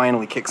when they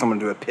finally kick someone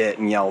into a pit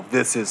and yell,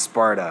 "This is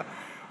Sparta,"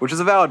 which is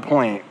a valid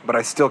point, but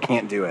I still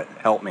can't do it.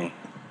 Help me.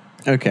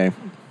 Okay.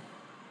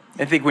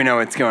 I think we know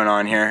what's going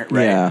on here,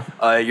 right?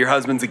 Yeah. Your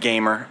husband's a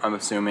gamer, I'm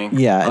assuming.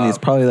 Yeah, and he's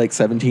probably like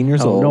 17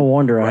 years Oh, old. no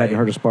wonder I Right. hadn't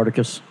heard of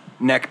Spartacus.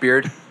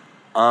 Neckbeard.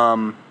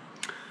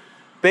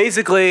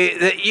 Basically,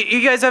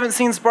 you guys haven't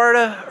seen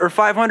Sparta or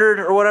 500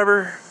 or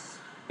whatever?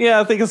 Yeah,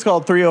 I think it's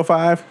called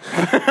 305.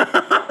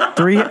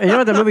 You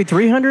know the movie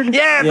 300?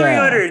 Yeah,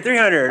 300,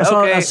 300.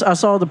 Okay. I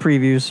saw the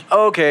previews.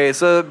 Okay,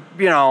 so,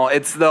 you know,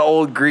 it's the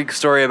old Greek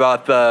story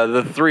about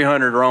the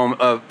 300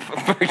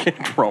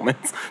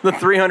 Romans, the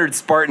 300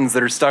 Spartans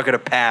that are stuck at a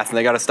pass and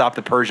they got to stop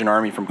the Persian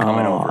army from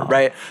coming over,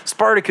 right?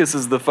 Spartacus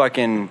is the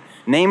fucking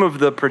name of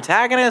the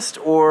protagonist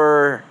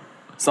or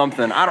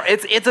something.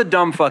 It's a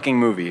dumb fucking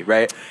movie,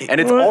 right? And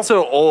it's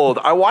also old.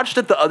 I watched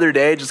it the other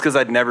day just because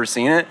I'd never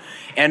seen it,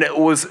 and it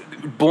was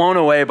blown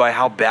away by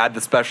how bad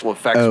the special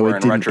effects Oh, were it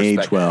in didn't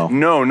retrospect. age well.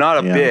 No,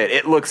 not a Yeah. bit.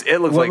 It looks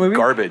like movie?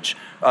 garbage.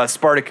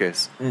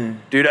 Spartacus,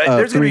 dude.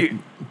 There's gonna be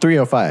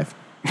 305.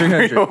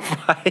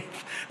 305.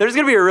 There's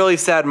gonna be a really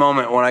sad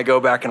moment when I go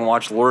back and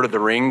watch Lord of the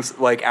Rings,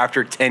 like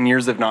after 10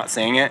 years of not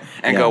seeing it,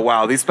 and go,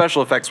 "Wow, these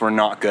special effects were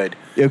not good."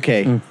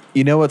 Okay.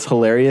 You know what's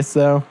hilarious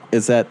though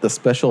is that the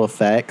special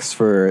effects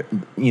for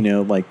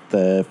like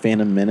the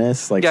Phantom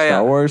Menace, like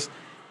Star Wars,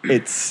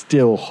 it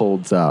still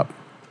holds up.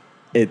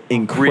 It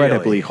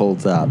incredibly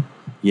holds up.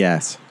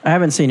 Yes. I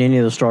haven't seen any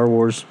of the Star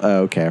Wars.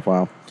 Oh, okay.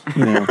 Well,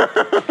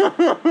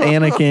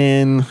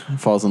 Anakin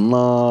falls in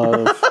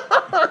love.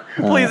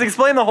 Please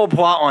explain the whole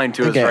plot line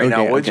to us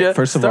now, would you?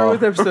 First of Start all,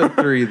 with episode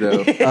 3,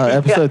 though.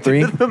 episode 3.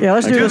 Yeah,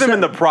 let's do them in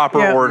the proper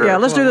order. Yeah,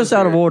 let's do this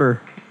out of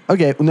order.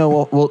 Okay,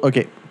 no,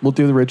 we'll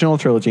do the original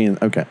trilogy. And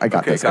I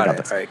got this. Got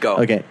it. All right, go.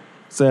 Okay,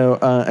 so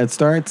it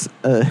starts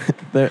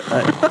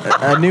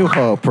A New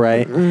Hope,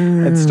 right?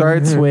 It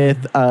starts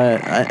with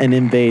an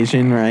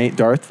invasion, right?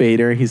 Darth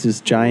Vader, he's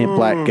this giant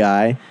black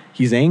guy.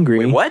 He's angry.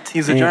 Wait, what?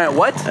 He's a giant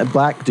what? A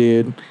black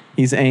dude.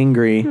 He's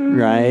angry,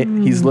 right?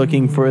 He's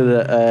looking for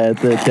the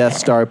Death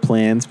Star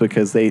plans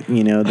because they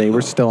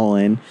were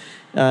stolen.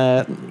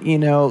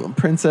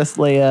 Princess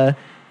Leia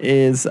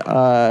is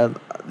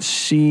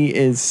she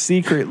is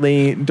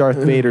secretly Darth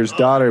Vader's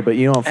daughter, but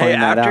you don't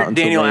find that out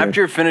until Daniel, later.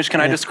 after you're finished, can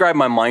I describe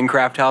my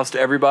Minecraft house to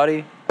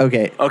everybody?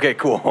 Okay. Okay,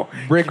 cool.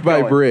 Brick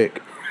by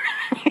brick.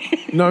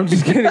 No, I'm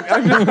just kidding. No,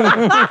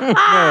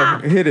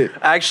 hit it.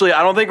 Actually,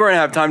 I don't think we're going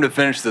to have time to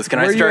finish this. Can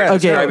I Where you start at?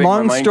 Okay, describing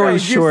long my story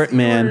Minecraft? short,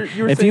 man.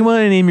 you were If saying- you want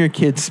to name your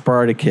kid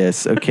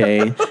Spartacus,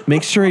 okay,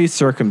 make sure he's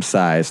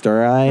circumcised, all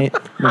right?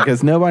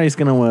 Because nobody's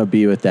going to want to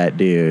be with that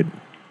dude.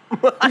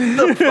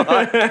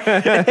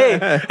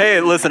 Hey,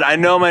 listen, I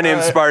know my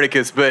name's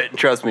Spartacus, but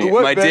trust me,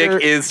 What my better-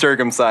 dick is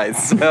circumcised.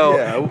 So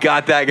Yeah.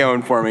 got that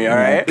going for me, all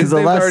right? His the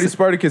name's less- already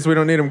Spartacus. We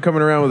don't need him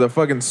coming around with a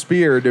fucking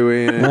spear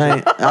doing it.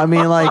 Right? I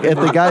mean, like, if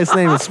the guy's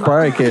name is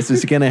Spartacus,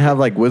 is he going to have,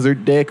 like,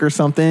 wizard dick or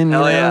something?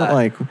 Hell yeah.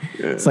 Like,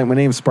 it's like, my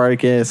name's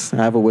Spartacus. I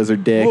have a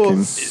wizard dick. Well,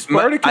 And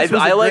Spartacus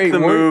was I a like great the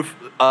word. move.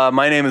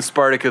 My name is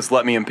Spartacus.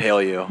 Let me impale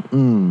you.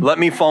 Let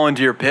me fall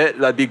into your pit.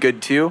 That'd be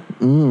good too.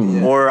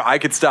 Or I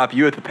could stop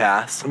you at the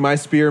pass. My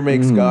spear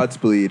makes gods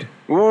bleed.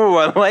 Ooh,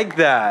 I like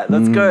that.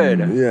 That's good.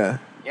 Yeah.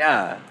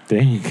 Yeah.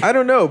 dang. I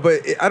don't know,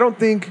 but I don't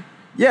think.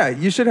 Yeah,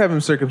 you should have him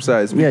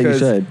circumcised. Yeah, you Because,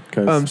 should,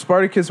 'cause-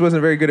 Spartacus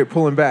wasn't very good at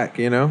pulling back.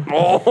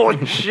 Oh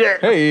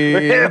shit. Hey.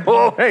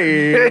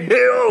 Hey.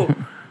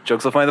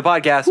 Jokes will find the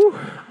podcast.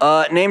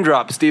 Name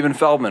drop. Stephen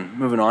Feldman.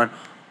 Moving on.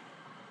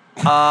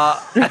 That's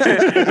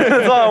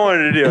all I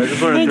wanted to do. I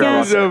just wanted to throw him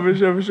out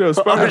there. For sure. Oh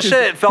Spartacus.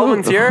 shit,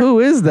 Feldman's here. Who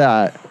is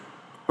that?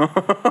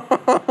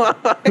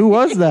 Who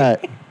was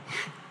that?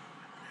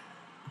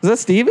 Is that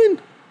Steven?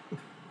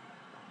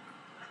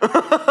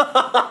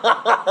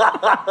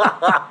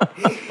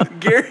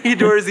 Gary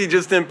Dorsey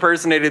just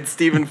impersonated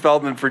Stephen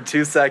Feldman for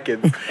 2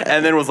 seconds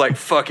and then was like,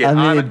 fuck it, And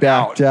then I'm he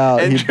backed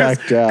out. And He just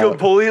backed out.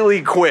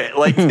 completely quit.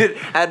 Like,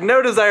 had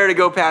no desire to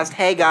go past,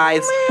 hey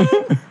guys.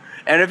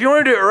 And if you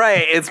want to do it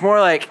right, it's more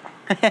like,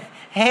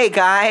 hey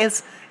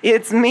guys,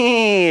 it's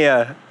me.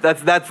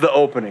 That's the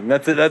opening.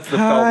 That's it. That's the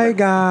Hi Feldman.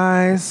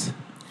 guys.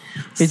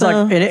 He's like,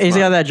 and he's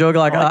got that joke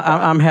like,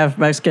 I'm half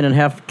Mexican and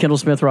half Kendall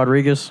Smith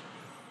Rodriguez.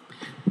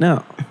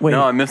 No. Wait.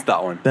 No, I missed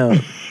that one. No.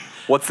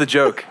 What's the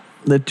joke?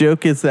 The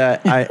joke is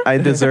that I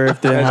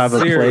deserve to have a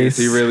Serious. place.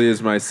 He really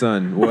is my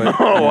son. What?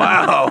 Oh,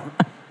 wow.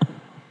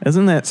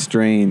 Isn't that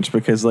strange?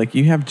 Because like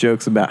you have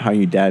jokes about how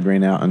your dad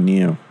ran out on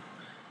you,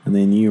 and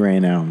then you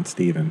ran out on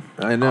Steven.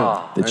 I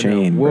know. The I know.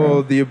 chain, Well,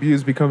 bro. the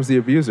abused becomes the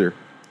abuser.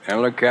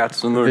 And the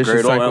cats in the Vicious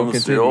cradle cycle and the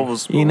continues. silver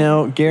spoon. You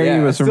know, Gary I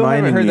was still haven't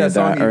reminding heard me that of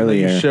song that even though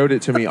earlier. You showed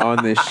it to me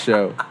on this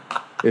show,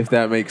 if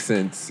that makes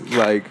sense.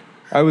 Like,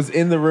 I was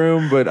in the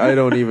room, but I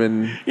don't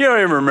even. You don't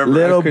even remember.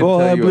 Little couldn't tell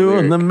boy you a blue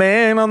and lyric. the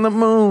man on the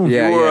moon.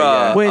 Yeah, You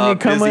were When you busy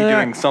coming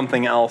doing out-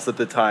 something else at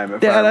the time.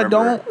 If Dad, I remember.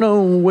 don't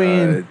know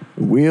when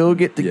we'll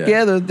get yeah.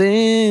 together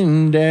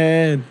then,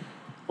 Dad.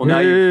 Well,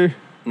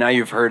 now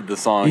you've heard the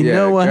song. You Yeah,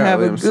 know we'll have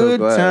golly, a I'm so good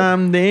glad.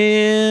 time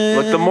then.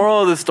 Look, the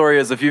moral of the story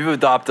is if you've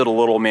adopted a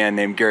little man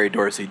named Gary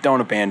Dorsey, don't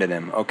abandon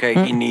him, okay?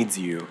 Hmm. He needs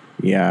you.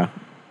 Yeah.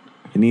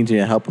 I need you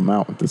to help him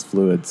out with his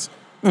fluids.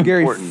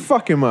 Gary, Important.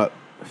 fuck him up.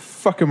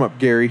 Fuck him up,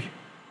 Gary.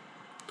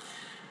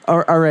 All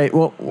right.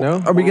 Well,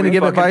 No? are we going to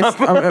give Fuck him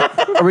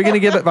advice? Are we going to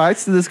give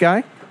advice to this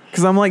guy?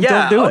 Because I'm like,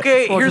 Yeah, don't do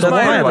okay, it. here's That's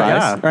my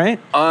advice,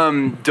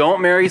 right?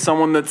 Don't marry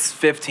someone that's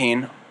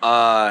 15.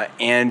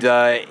 And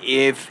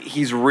if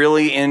he's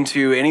really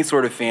into any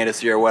sort of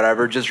fantasy or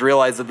whatever, just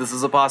realize that this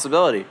is a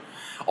possibility.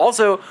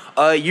 Also,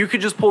 you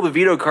could just pull the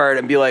veto card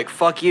and be like,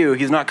 fuck you,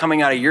 he's not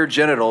coming out of your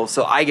genitals,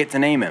 so I get to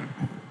name him.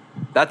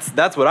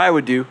 That's what I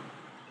would do.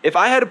 If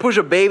I had to push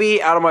a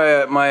baby out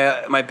of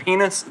my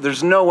penis,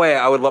 there's no way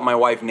I would let my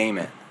wife name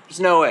it. There's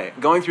no way.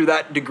 Going through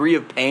that degree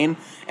of pain,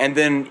 and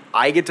then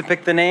I get to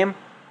pick the name,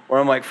 where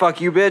I'm like,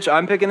 fuck you, bitch,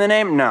 I'm picking the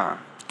name? Nah,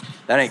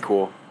 that ain't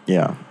cool.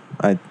 Yeah.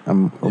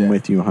 I'm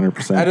with you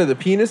 100%. Out of the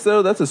penis,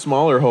 though, that's a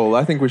smaller hole.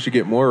 I think we should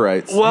get more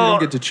rights. You Well- don't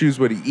get to choose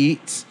what he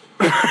eats.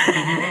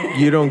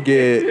 You don't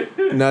get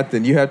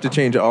nothing. You have to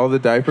change all the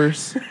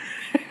diapers.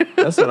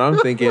 That's what I'm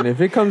thinking.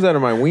 If it comes out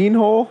of my ween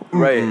hole,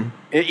 Right.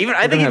 I think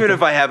have even to-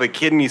 if I have a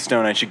kidney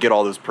stone, I should get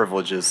all those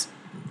privileges.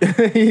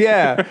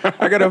 Yeah,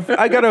 I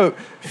gotta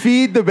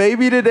feed the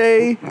baby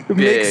today,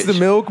 mix the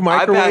milk,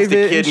 microwave I passed it.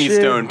 a and kidney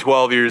shit. stone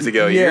 12 years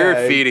ago. You're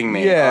feeding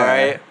me. Yeah. All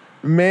right.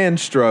 Man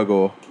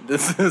struggle.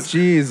 This is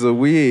Jeez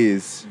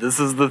Louise. this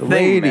is the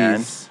thing, man.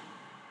 Ladies,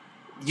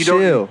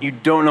 You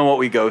don't know what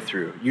we go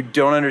through. You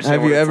don't understand.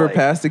 have what you it's ever like.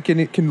 passed a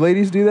kidney? Can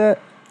ladies do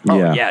that? Oh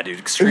Yeah. yeah, dude,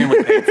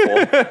 extremely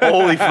painful.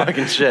 Holy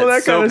fucking shit, Well,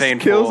 that so kind of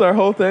painful. kills our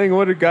whole thing.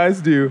 What do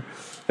guys do?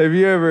 Have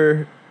you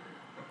ever?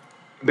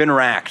 Been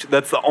racked.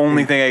 That's the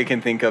only thing I can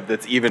think of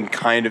that's even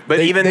kind of. But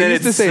They- even they then,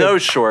 used to it's say- so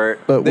short.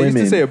 But They women,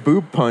 used to say a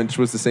boob punch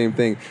was the same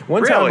thing.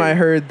 One time Really? I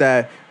heard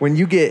that when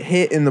you get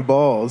hit in the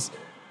balls,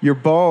 your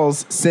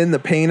balls send the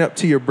pain up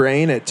to your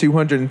brain at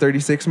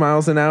 236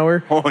 miles an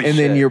hour. Holy and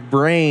then shit. your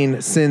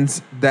brain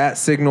sends that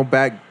signal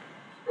back,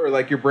 or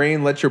like your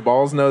brain lets your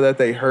balls know that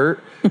they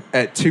hurt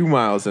at 2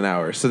 miles an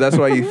hour. So that's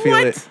why you feel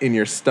it in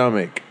your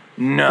stomach.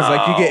 No. It's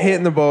like you get hit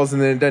in the balls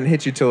and then it doesn't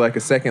hit you till like a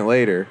second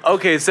later.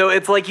 Okay, so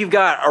it's like you've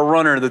got a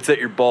runner that's at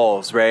your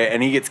balls, right?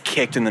 And he gets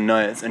kicked in the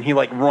nuts, and he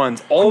like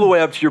runs all the way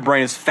up to your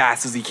brain as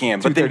fast as he can.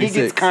 But then he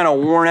gets 236. kind of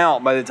worn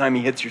out by the time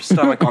he hits your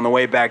stomach on the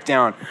way back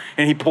down,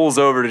 and he pulls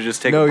over to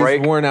just take No, a break.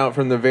 he's worn out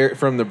from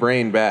the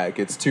brain back.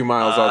 It's 2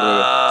 miles all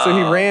the way.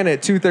 So he ran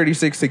at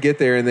 236 to get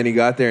there, and then he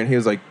got there, and he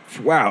was like,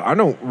 "Wow, I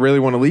don't really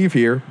want to leave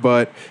here,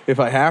 but if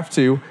I have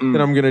to, then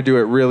I'm gonna do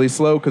it really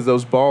slow because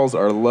those balls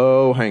are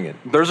low hanging."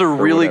 There's a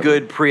really whatever. good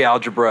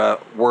pre-algebra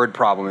word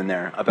problem in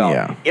there about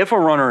Yeah. if a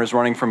runner is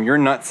running from your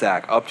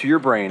nutsack up to your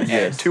brain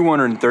Yes. at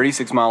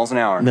 236 miles an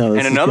hour, No, this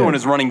and is another good. one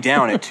is running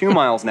down at 2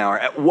 miles an hour,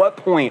 at what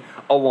point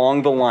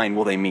along the line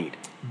will they meet?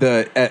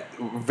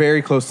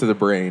 Very close to the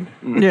brain.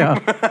 Yeah.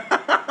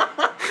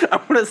 I'm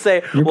gonna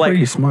say You're like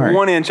pretty smart.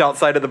 1 inch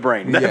outside of the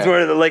brain. That's Yeah.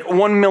 where like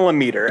 1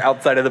 millimeter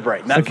outside of the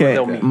brain. That's where Okay,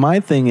 they'll meet. my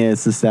thing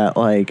is that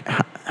like,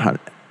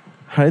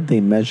 how did they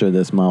measure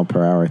this mile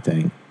per hour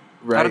thing?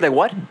 Right? How did they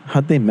what?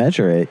 How'd they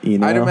measure it? You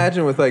know, I'd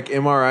imagine with like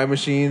MRI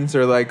machines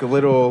or like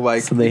little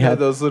like So they you know, have-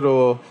 those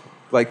little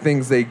like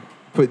things they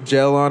put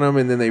gel on them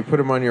and then they put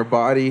them on your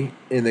body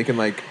and they can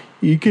like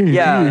you can.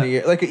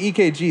 Yeah. like an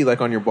EKG like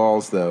on your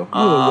balls though.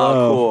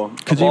 Oh, cool.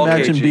 Could A you ball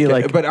imagine cage. be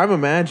like, But I'm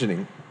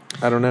imagining.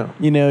 I don't know.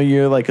 you know,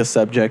 you're like a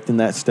subject in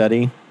that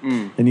study,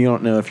 and you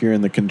don't know if you're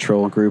in the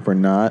control group or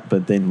not,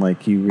 but then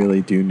like you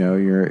really do know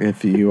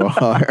if you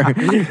are,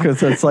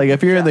 because it's like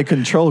if you're in the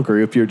control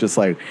group, you're just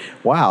like,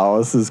 wow,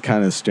 this is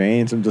kind of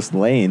strange. I'm just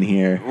laying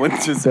here. with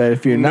just But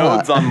if you're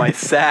nodes not- on my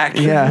sack.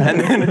 Yeah.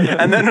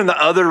 And then in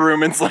the other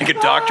room, it's like a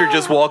doctor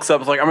just walks up.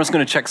 It's like, I'm just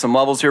going to check some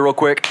levels here real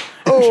quick.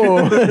 Oh,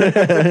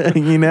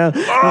 you know,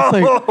 it's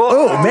like,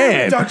 oh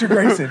man, Dr.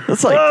 Grayson.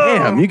 it's like,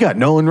 damn, you got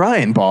Nolan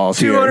Ryan balls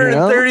here. You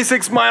know?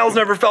 236 miles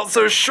never felt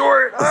so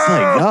short. It's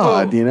like,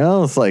 God, you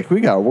know, it's like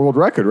we got a world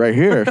record right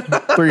here,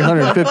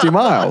 350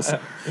 miles.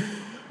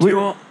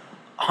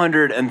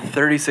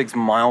 236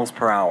 miles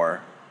per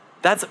hour.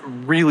 That's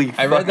really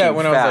I read that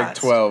when I was like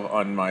fast. 12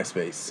 on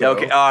MySpace. So.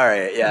 Okay, all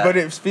right, yeah. But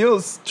it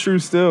feels true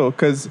still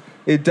because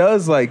it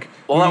does like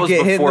Well, when that you was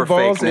get hit in the before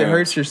fake balls, it news.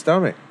 hurts your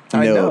stomach.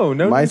 I know.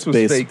 No, this was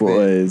MySpace fake. then.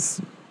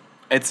 was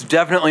It's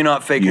definitely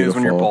not fake news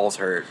when your Beautiful. balls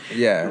hurt.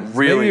 Yeah,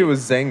 Really? Maybe it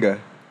was Zynga.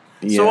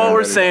 So what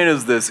we're that is- saying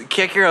is this: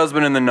 kick your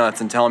husband in the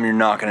nuts and tell him you're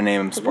not going to name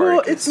him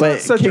Spartacus. Well, it's not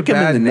But such a kick him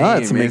bad in the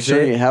nuts name, and make is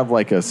sure it? you have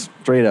like a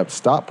straight up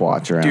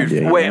stopwatch around dude.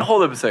 you. Wait, you know?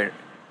 hold up a second.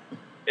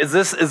 Is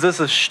this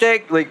a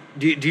shtick? Like,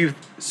 do you?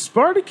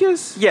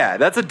 Spartacus. Yeah,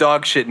 that's a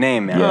dog shit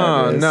name, man. Yeah.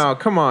 Oh it is. no!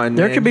 Come on.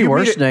 There man. could be You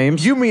worse meet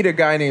names. You meet a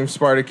guy named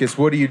Spartacus.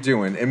 What are you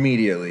doing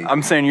immediately?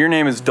 I'm saying your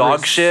name is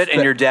dog shit and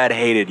Respe- your dad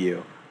hated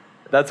you.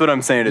 That's what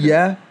I'm saying to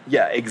Yeah?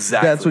 Yeah,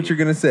 exactly. That's what you're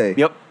gonna say.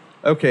 Yep.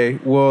 Okay.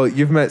 Well,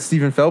 you've met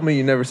Stephen Feldman.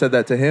 You never said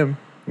that to him.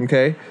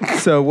 Okay.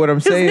 So what I'm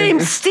His saying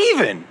name's is,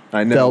 Steven.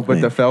 I know, Feldman.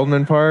 but the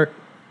Feldman part,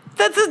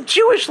 That's a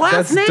Jewish last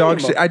that's name.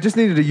 dog shit. I just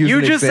needed to use. You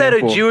an just example.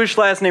 said a Jewish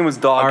last name was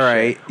dog All shit.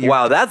 right, you-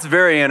 Wow, that's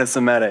very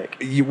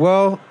anti-Semitic.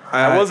 Well,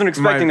 I wasn't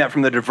expecting that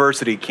from the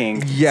diversity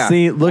king. Yeah.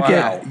 See, look Wow.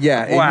 at,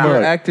 Yeah. And Wow. you're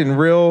Look. acting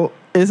real.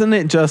 isn't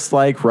it just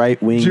like right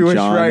wing Jewish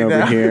John right over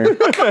now. here?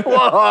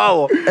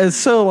 Whoa. It's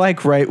so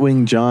like right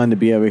wing John to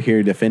be over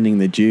here defending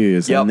the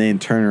Jews Yep. and then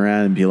turn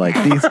around and be like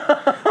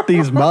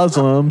these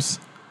Muslims,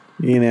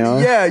 you know?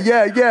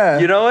 Yeah.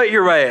 You know what?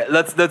 You're right.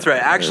 That's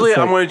right. Actually, It's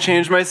like- I'm going to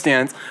change my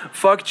stance.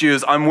 Fuck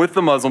Jews. I'm with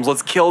the Muslims.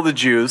 Let's kill the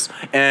Jews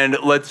and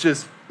let's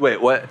just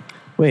wait. What?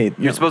 Wait,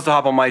 You're supposed to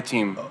hop on my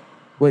team.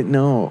 wait,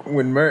 no.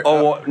 When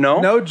No?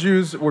 no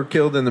Jews were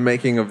killed in the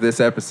making of this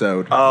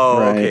episode. Oh,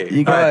 Right. okay.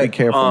 You gotta be But,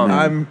 careful,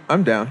 man.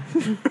 I'm down.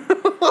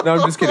 No,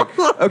 I'm just kidding.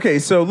 Okay,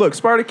 so look,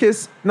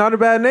 Spartacus, not a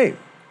bad name.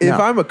 If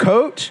No. I'm a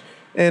coach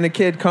and a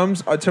kid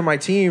comes to my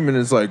team and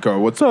is like, "Oh,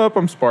 what's up?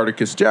 I'm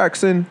Spartacus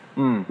Jackson."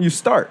 You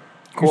start.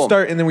 Cool. You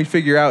start, and then we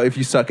figure out if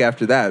you suck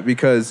after that.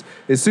 Because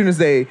as soon as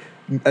they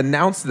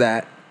announce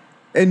that,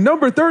 and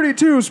number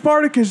 32,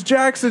 Spartacus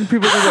Jackson,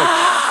 people are like,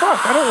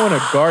 "Fuck, I don't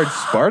want to guard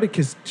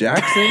Spartacus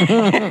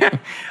Jackson."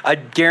 I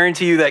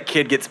guarantee you that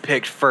kid gets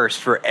picked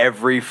first for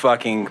every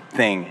fucking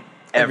thing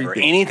ever.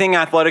 Everything. Anything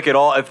athletic at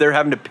all, if they're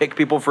having to pick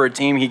people for a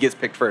team, he gets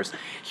picked first.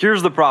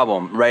 Here's the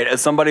problem, right?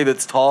 As somebody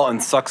that's tall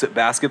and sucks at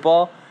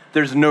basketball,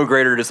 there's no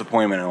greater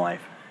disappointment in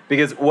life.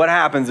 Because what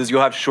happens is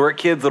you'll have short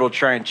kids that'll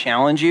try and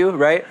challenge you,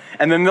 right?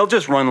 And then they'll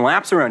just run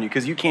laps around you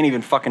because you can't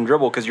even fucking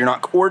dribble because you're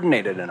not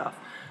coordinated enough.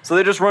 So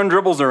they just run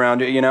dribbles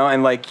around you, you know,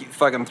 and like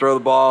fucking throw the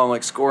ball and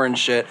like score and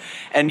shit.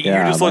 And you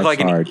just look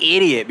like an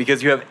idiot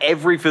because you have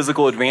every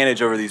physical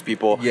advantage over these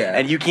people. Yeah.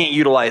 And you can't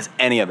utilize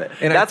any of it.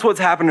 And that's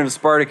what's happening to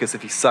Spartacus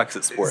if he sucks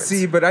at sports.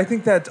 See, but I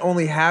think that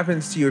only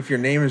happens to you if your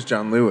name is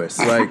John Lewis.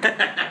 Like,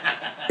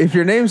 if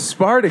your name's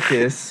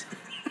Spartacus,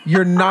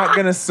 you're not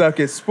going to suck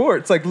at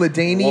sports. Like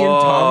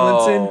LaDainian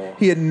Tomlinson,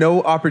 he had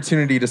no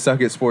opportunity to suck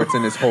at sports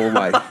in his whole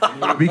life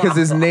because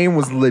his name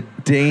was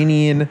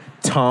LaDainian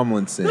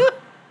Tomlinson.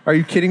 Are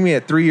you kidding me?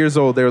 At 3 years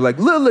old, they were like,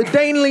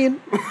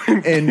 LaDainian.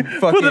 And fucking.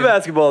 Put the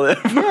basketball there.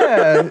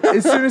 Yeah.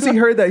 As soon as he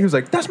heard that, he was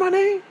like, that's my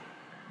name.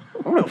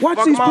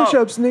 Watch these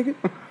push-ups, nigga.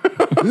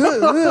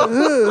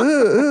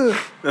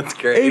 That's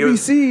great.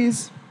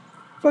 ABCs.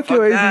 Fuck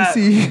your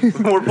ABC.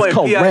 We're playing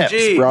called reps,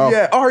 PIG. bro.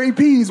 Yeah,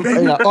 REPs,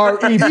 baby.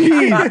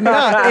 REPs,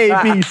 not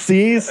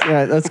ABCs.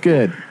 Yeah, that's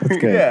good. That's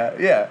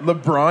good. Yeah.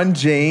 LeBron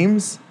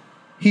James,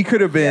 he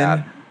could have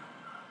been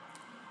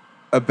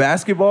a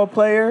basketball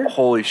player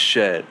Holy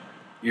shit.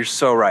 You're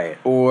so right.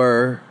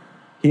 or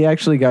He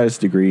actually got his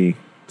degree,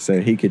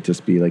 so he could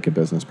just be like a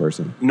business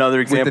person. Another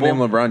with the example,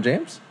 name LeBron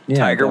James. Yeah,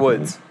 Tiger definitely.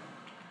 Woods.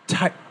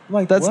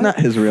 Like That's what? not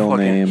his real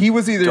Fucking- name. He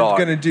was either Dog.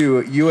 going to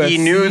do UFC. He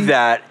knew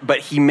that, but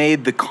he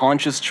made the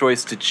conscious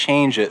choice to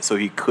change it so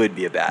he could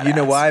be a badass. You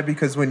know why?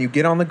 Because when you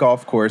get on the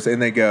golf course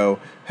and they go,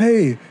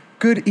 hey,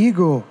 good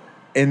eagle,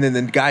 and then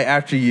the guy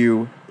after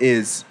you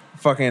is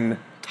fucking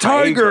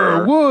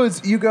Tiger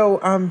Woods, you go,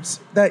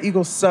 that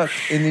eagle sucked,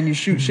 and then you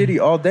shoot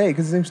shitty all day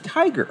because his name's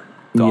Tiger.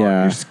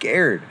 Yeah. You're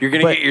scared. You're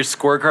going to get your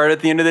scorecard at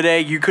the end of the day.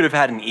 You could have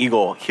had an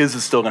eagle. His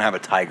is still going to have a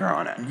tiger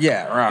on it.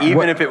 Yeah, right.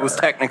 Even if it was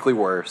technically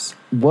worse.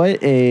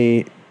 What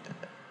a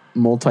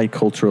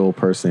multicultural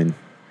person.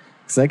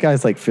 Because that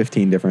guy's like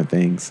 15 different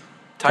things.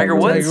 Tiger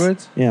Woods? Tiger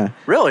Woods? Yeah.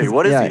 Really?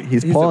 What is Yeah, he?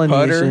 he's He's a putter.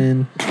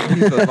 Polynesian.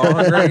 He's a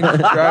long range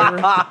driver.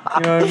 You know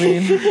what I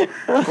mean?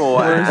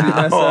 Where does he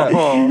mess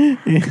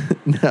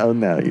up?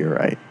 No, you're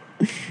right.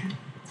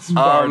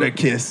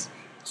 Spartacus.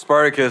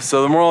 Spartacus.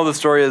 So the moral of the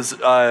story is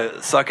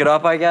suck it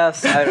up, I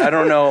guess. I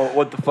don't know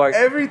what the fuck.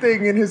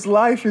 Everything in his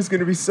life is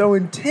going to be so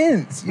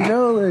intense, you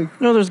know? Like,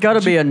 No, there's got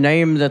to be a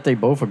name that they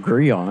both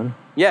agree on.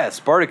 Yeah,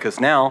 Spartacus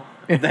now.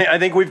 I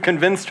think we've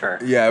convinced her.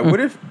 yeah.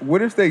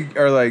 What if they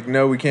are like,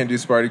 no, we can't do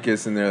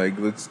Spartacus, and they're like,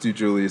 let's do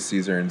Julius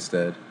Caesar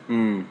instead.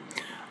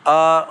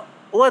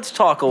 Let's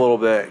talk a little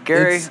bit.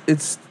 Gary,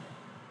 It's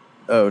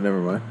oh, never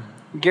mind.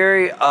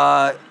 Gary,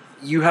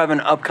 you have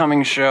an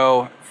upcoming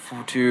show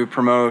to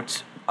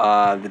promote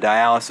the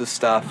dialysis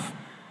stuff.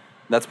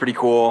 That's pretty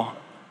cool.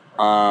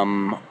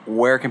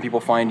 Where can people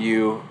find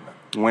you?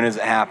 When is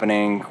it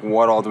happening?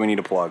 What all do we need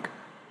to plug?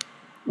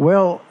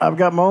 Well, I've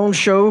got my own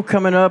show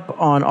coming up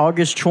on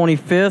August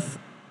 25th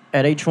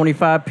at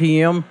 8:25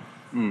 p.m.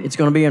 It's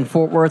going to be in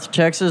Fort Worth,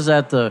 Texas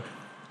at the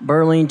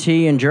Berlin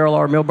T. and Gerald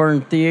R.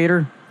 Milburn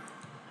Theater.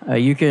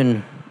 You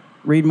can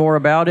read more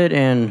about it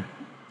and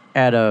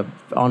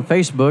on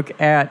Facebook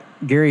at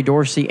Gary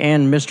Dorsey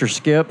and Mr.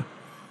 Skip.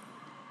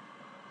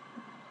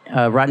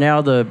 Right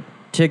now, the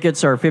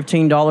tickets are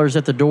 $15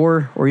 at the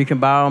door, or you can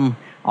buy them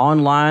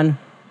online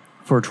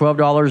for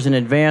 $12 in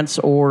advance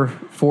or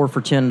 4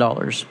 for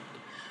 $10.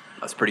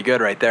 That's pretty good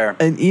right there.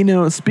 And, you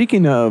know,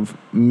 speaking of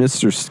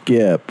Mr.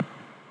 Skip,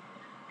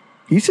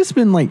 he's just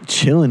been like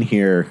chilling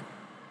here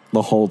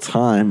the whole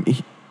time.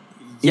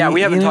 Yeah,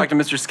 we haven't you know, talked to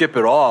Mr. Skip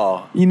at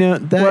all. You know,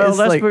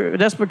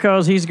 That's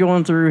because he's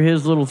going through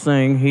his little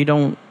thing. He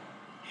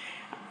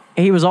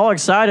was all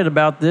excited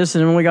about this,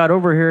 and when we got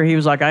over here, he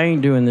was like, I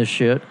ain't doing this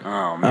shit.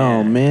 Oh, man.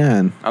 Oh,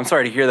 man. I'm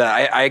sorry to hear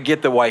that. I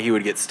get why he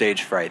would get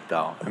stage fright,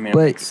 though. I mean, it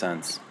But- makes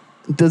sense.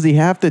 Does he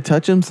have to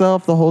touch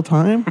himself the whole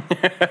time?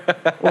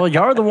 Well,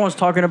 y'all the ones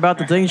talking about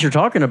the things you're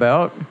talking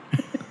about.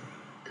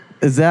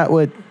 Is that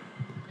what...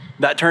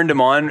 That turned him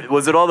on.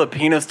 Was it all the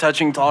penis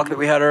touching talk that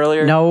we had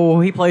earlier? No,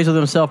 he plays with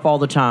himself all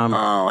the time.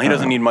 Oh, he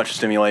doesn't need much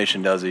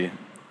stimulation, does he?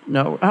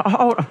 No.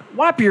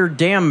 Wipe your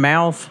damn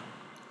mouth.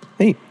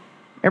 Hey,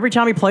 Every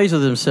time he plays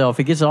with himself,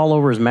 he gets it all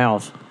over his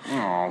mouth.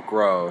 Oh,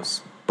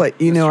 gross. but,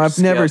 you know, Mr. I've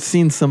never Skip.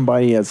 seen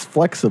somebody as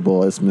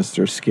flexible as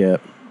Mr.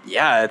 Skip.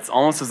 Yeah, it's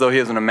almost as though he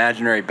has an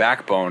imaginary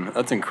backbone.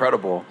 That's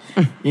incredible.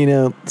 You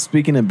know,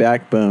 speaking of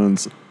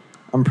backbones,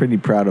 I'm pretty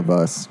proud of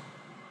us.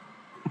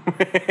 Great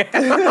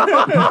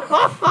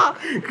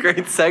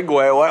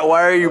segue.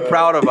 Why are you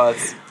proud of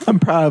us? I'm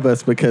proud of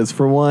us because,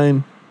 for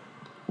one,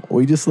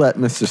 we just let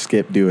Mr.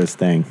 Skip do his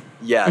thing.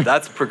 Yeah,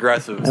 that's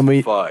progressive as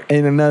And fuck.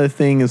 and another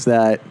thing is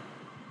that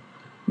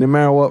no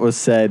matter what was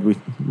said,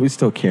 we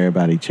still care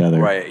about each other.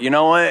 Right. You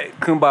know what?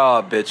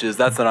 Kumbaya, bitches.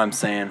 That's what I'm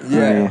saying.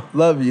 Yeah,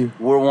 love you.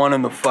 We're one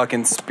in the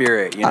fucking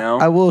spirit, you know?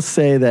 I will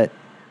say that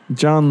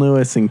John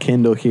Lewis and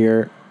Kendall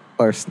here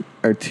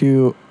are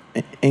two,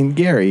 and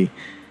Gary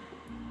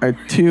are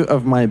two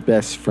of my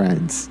best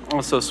friends.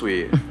 Oh, so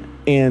sweet.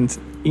 And,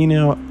 you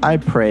know, I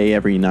pray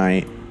every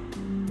night.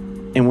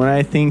 And when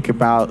I think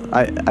about,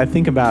 I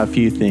think about a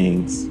few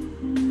things.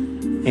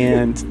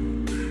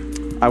 And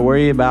I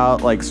worry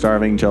about like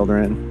starving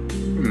children.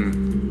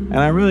 And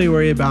I really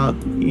worry about,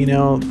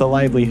 the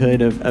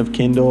livelihood of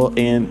Kendall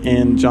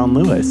and John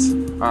Lewis.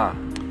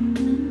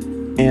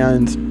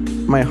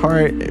 And my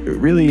heart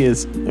really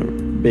is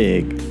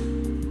big.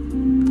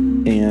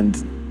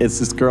 And it's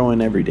just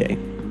growing every day.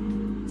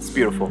 It's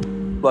beautiful.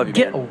 Love you,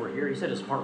 Get man. over here. He said his heart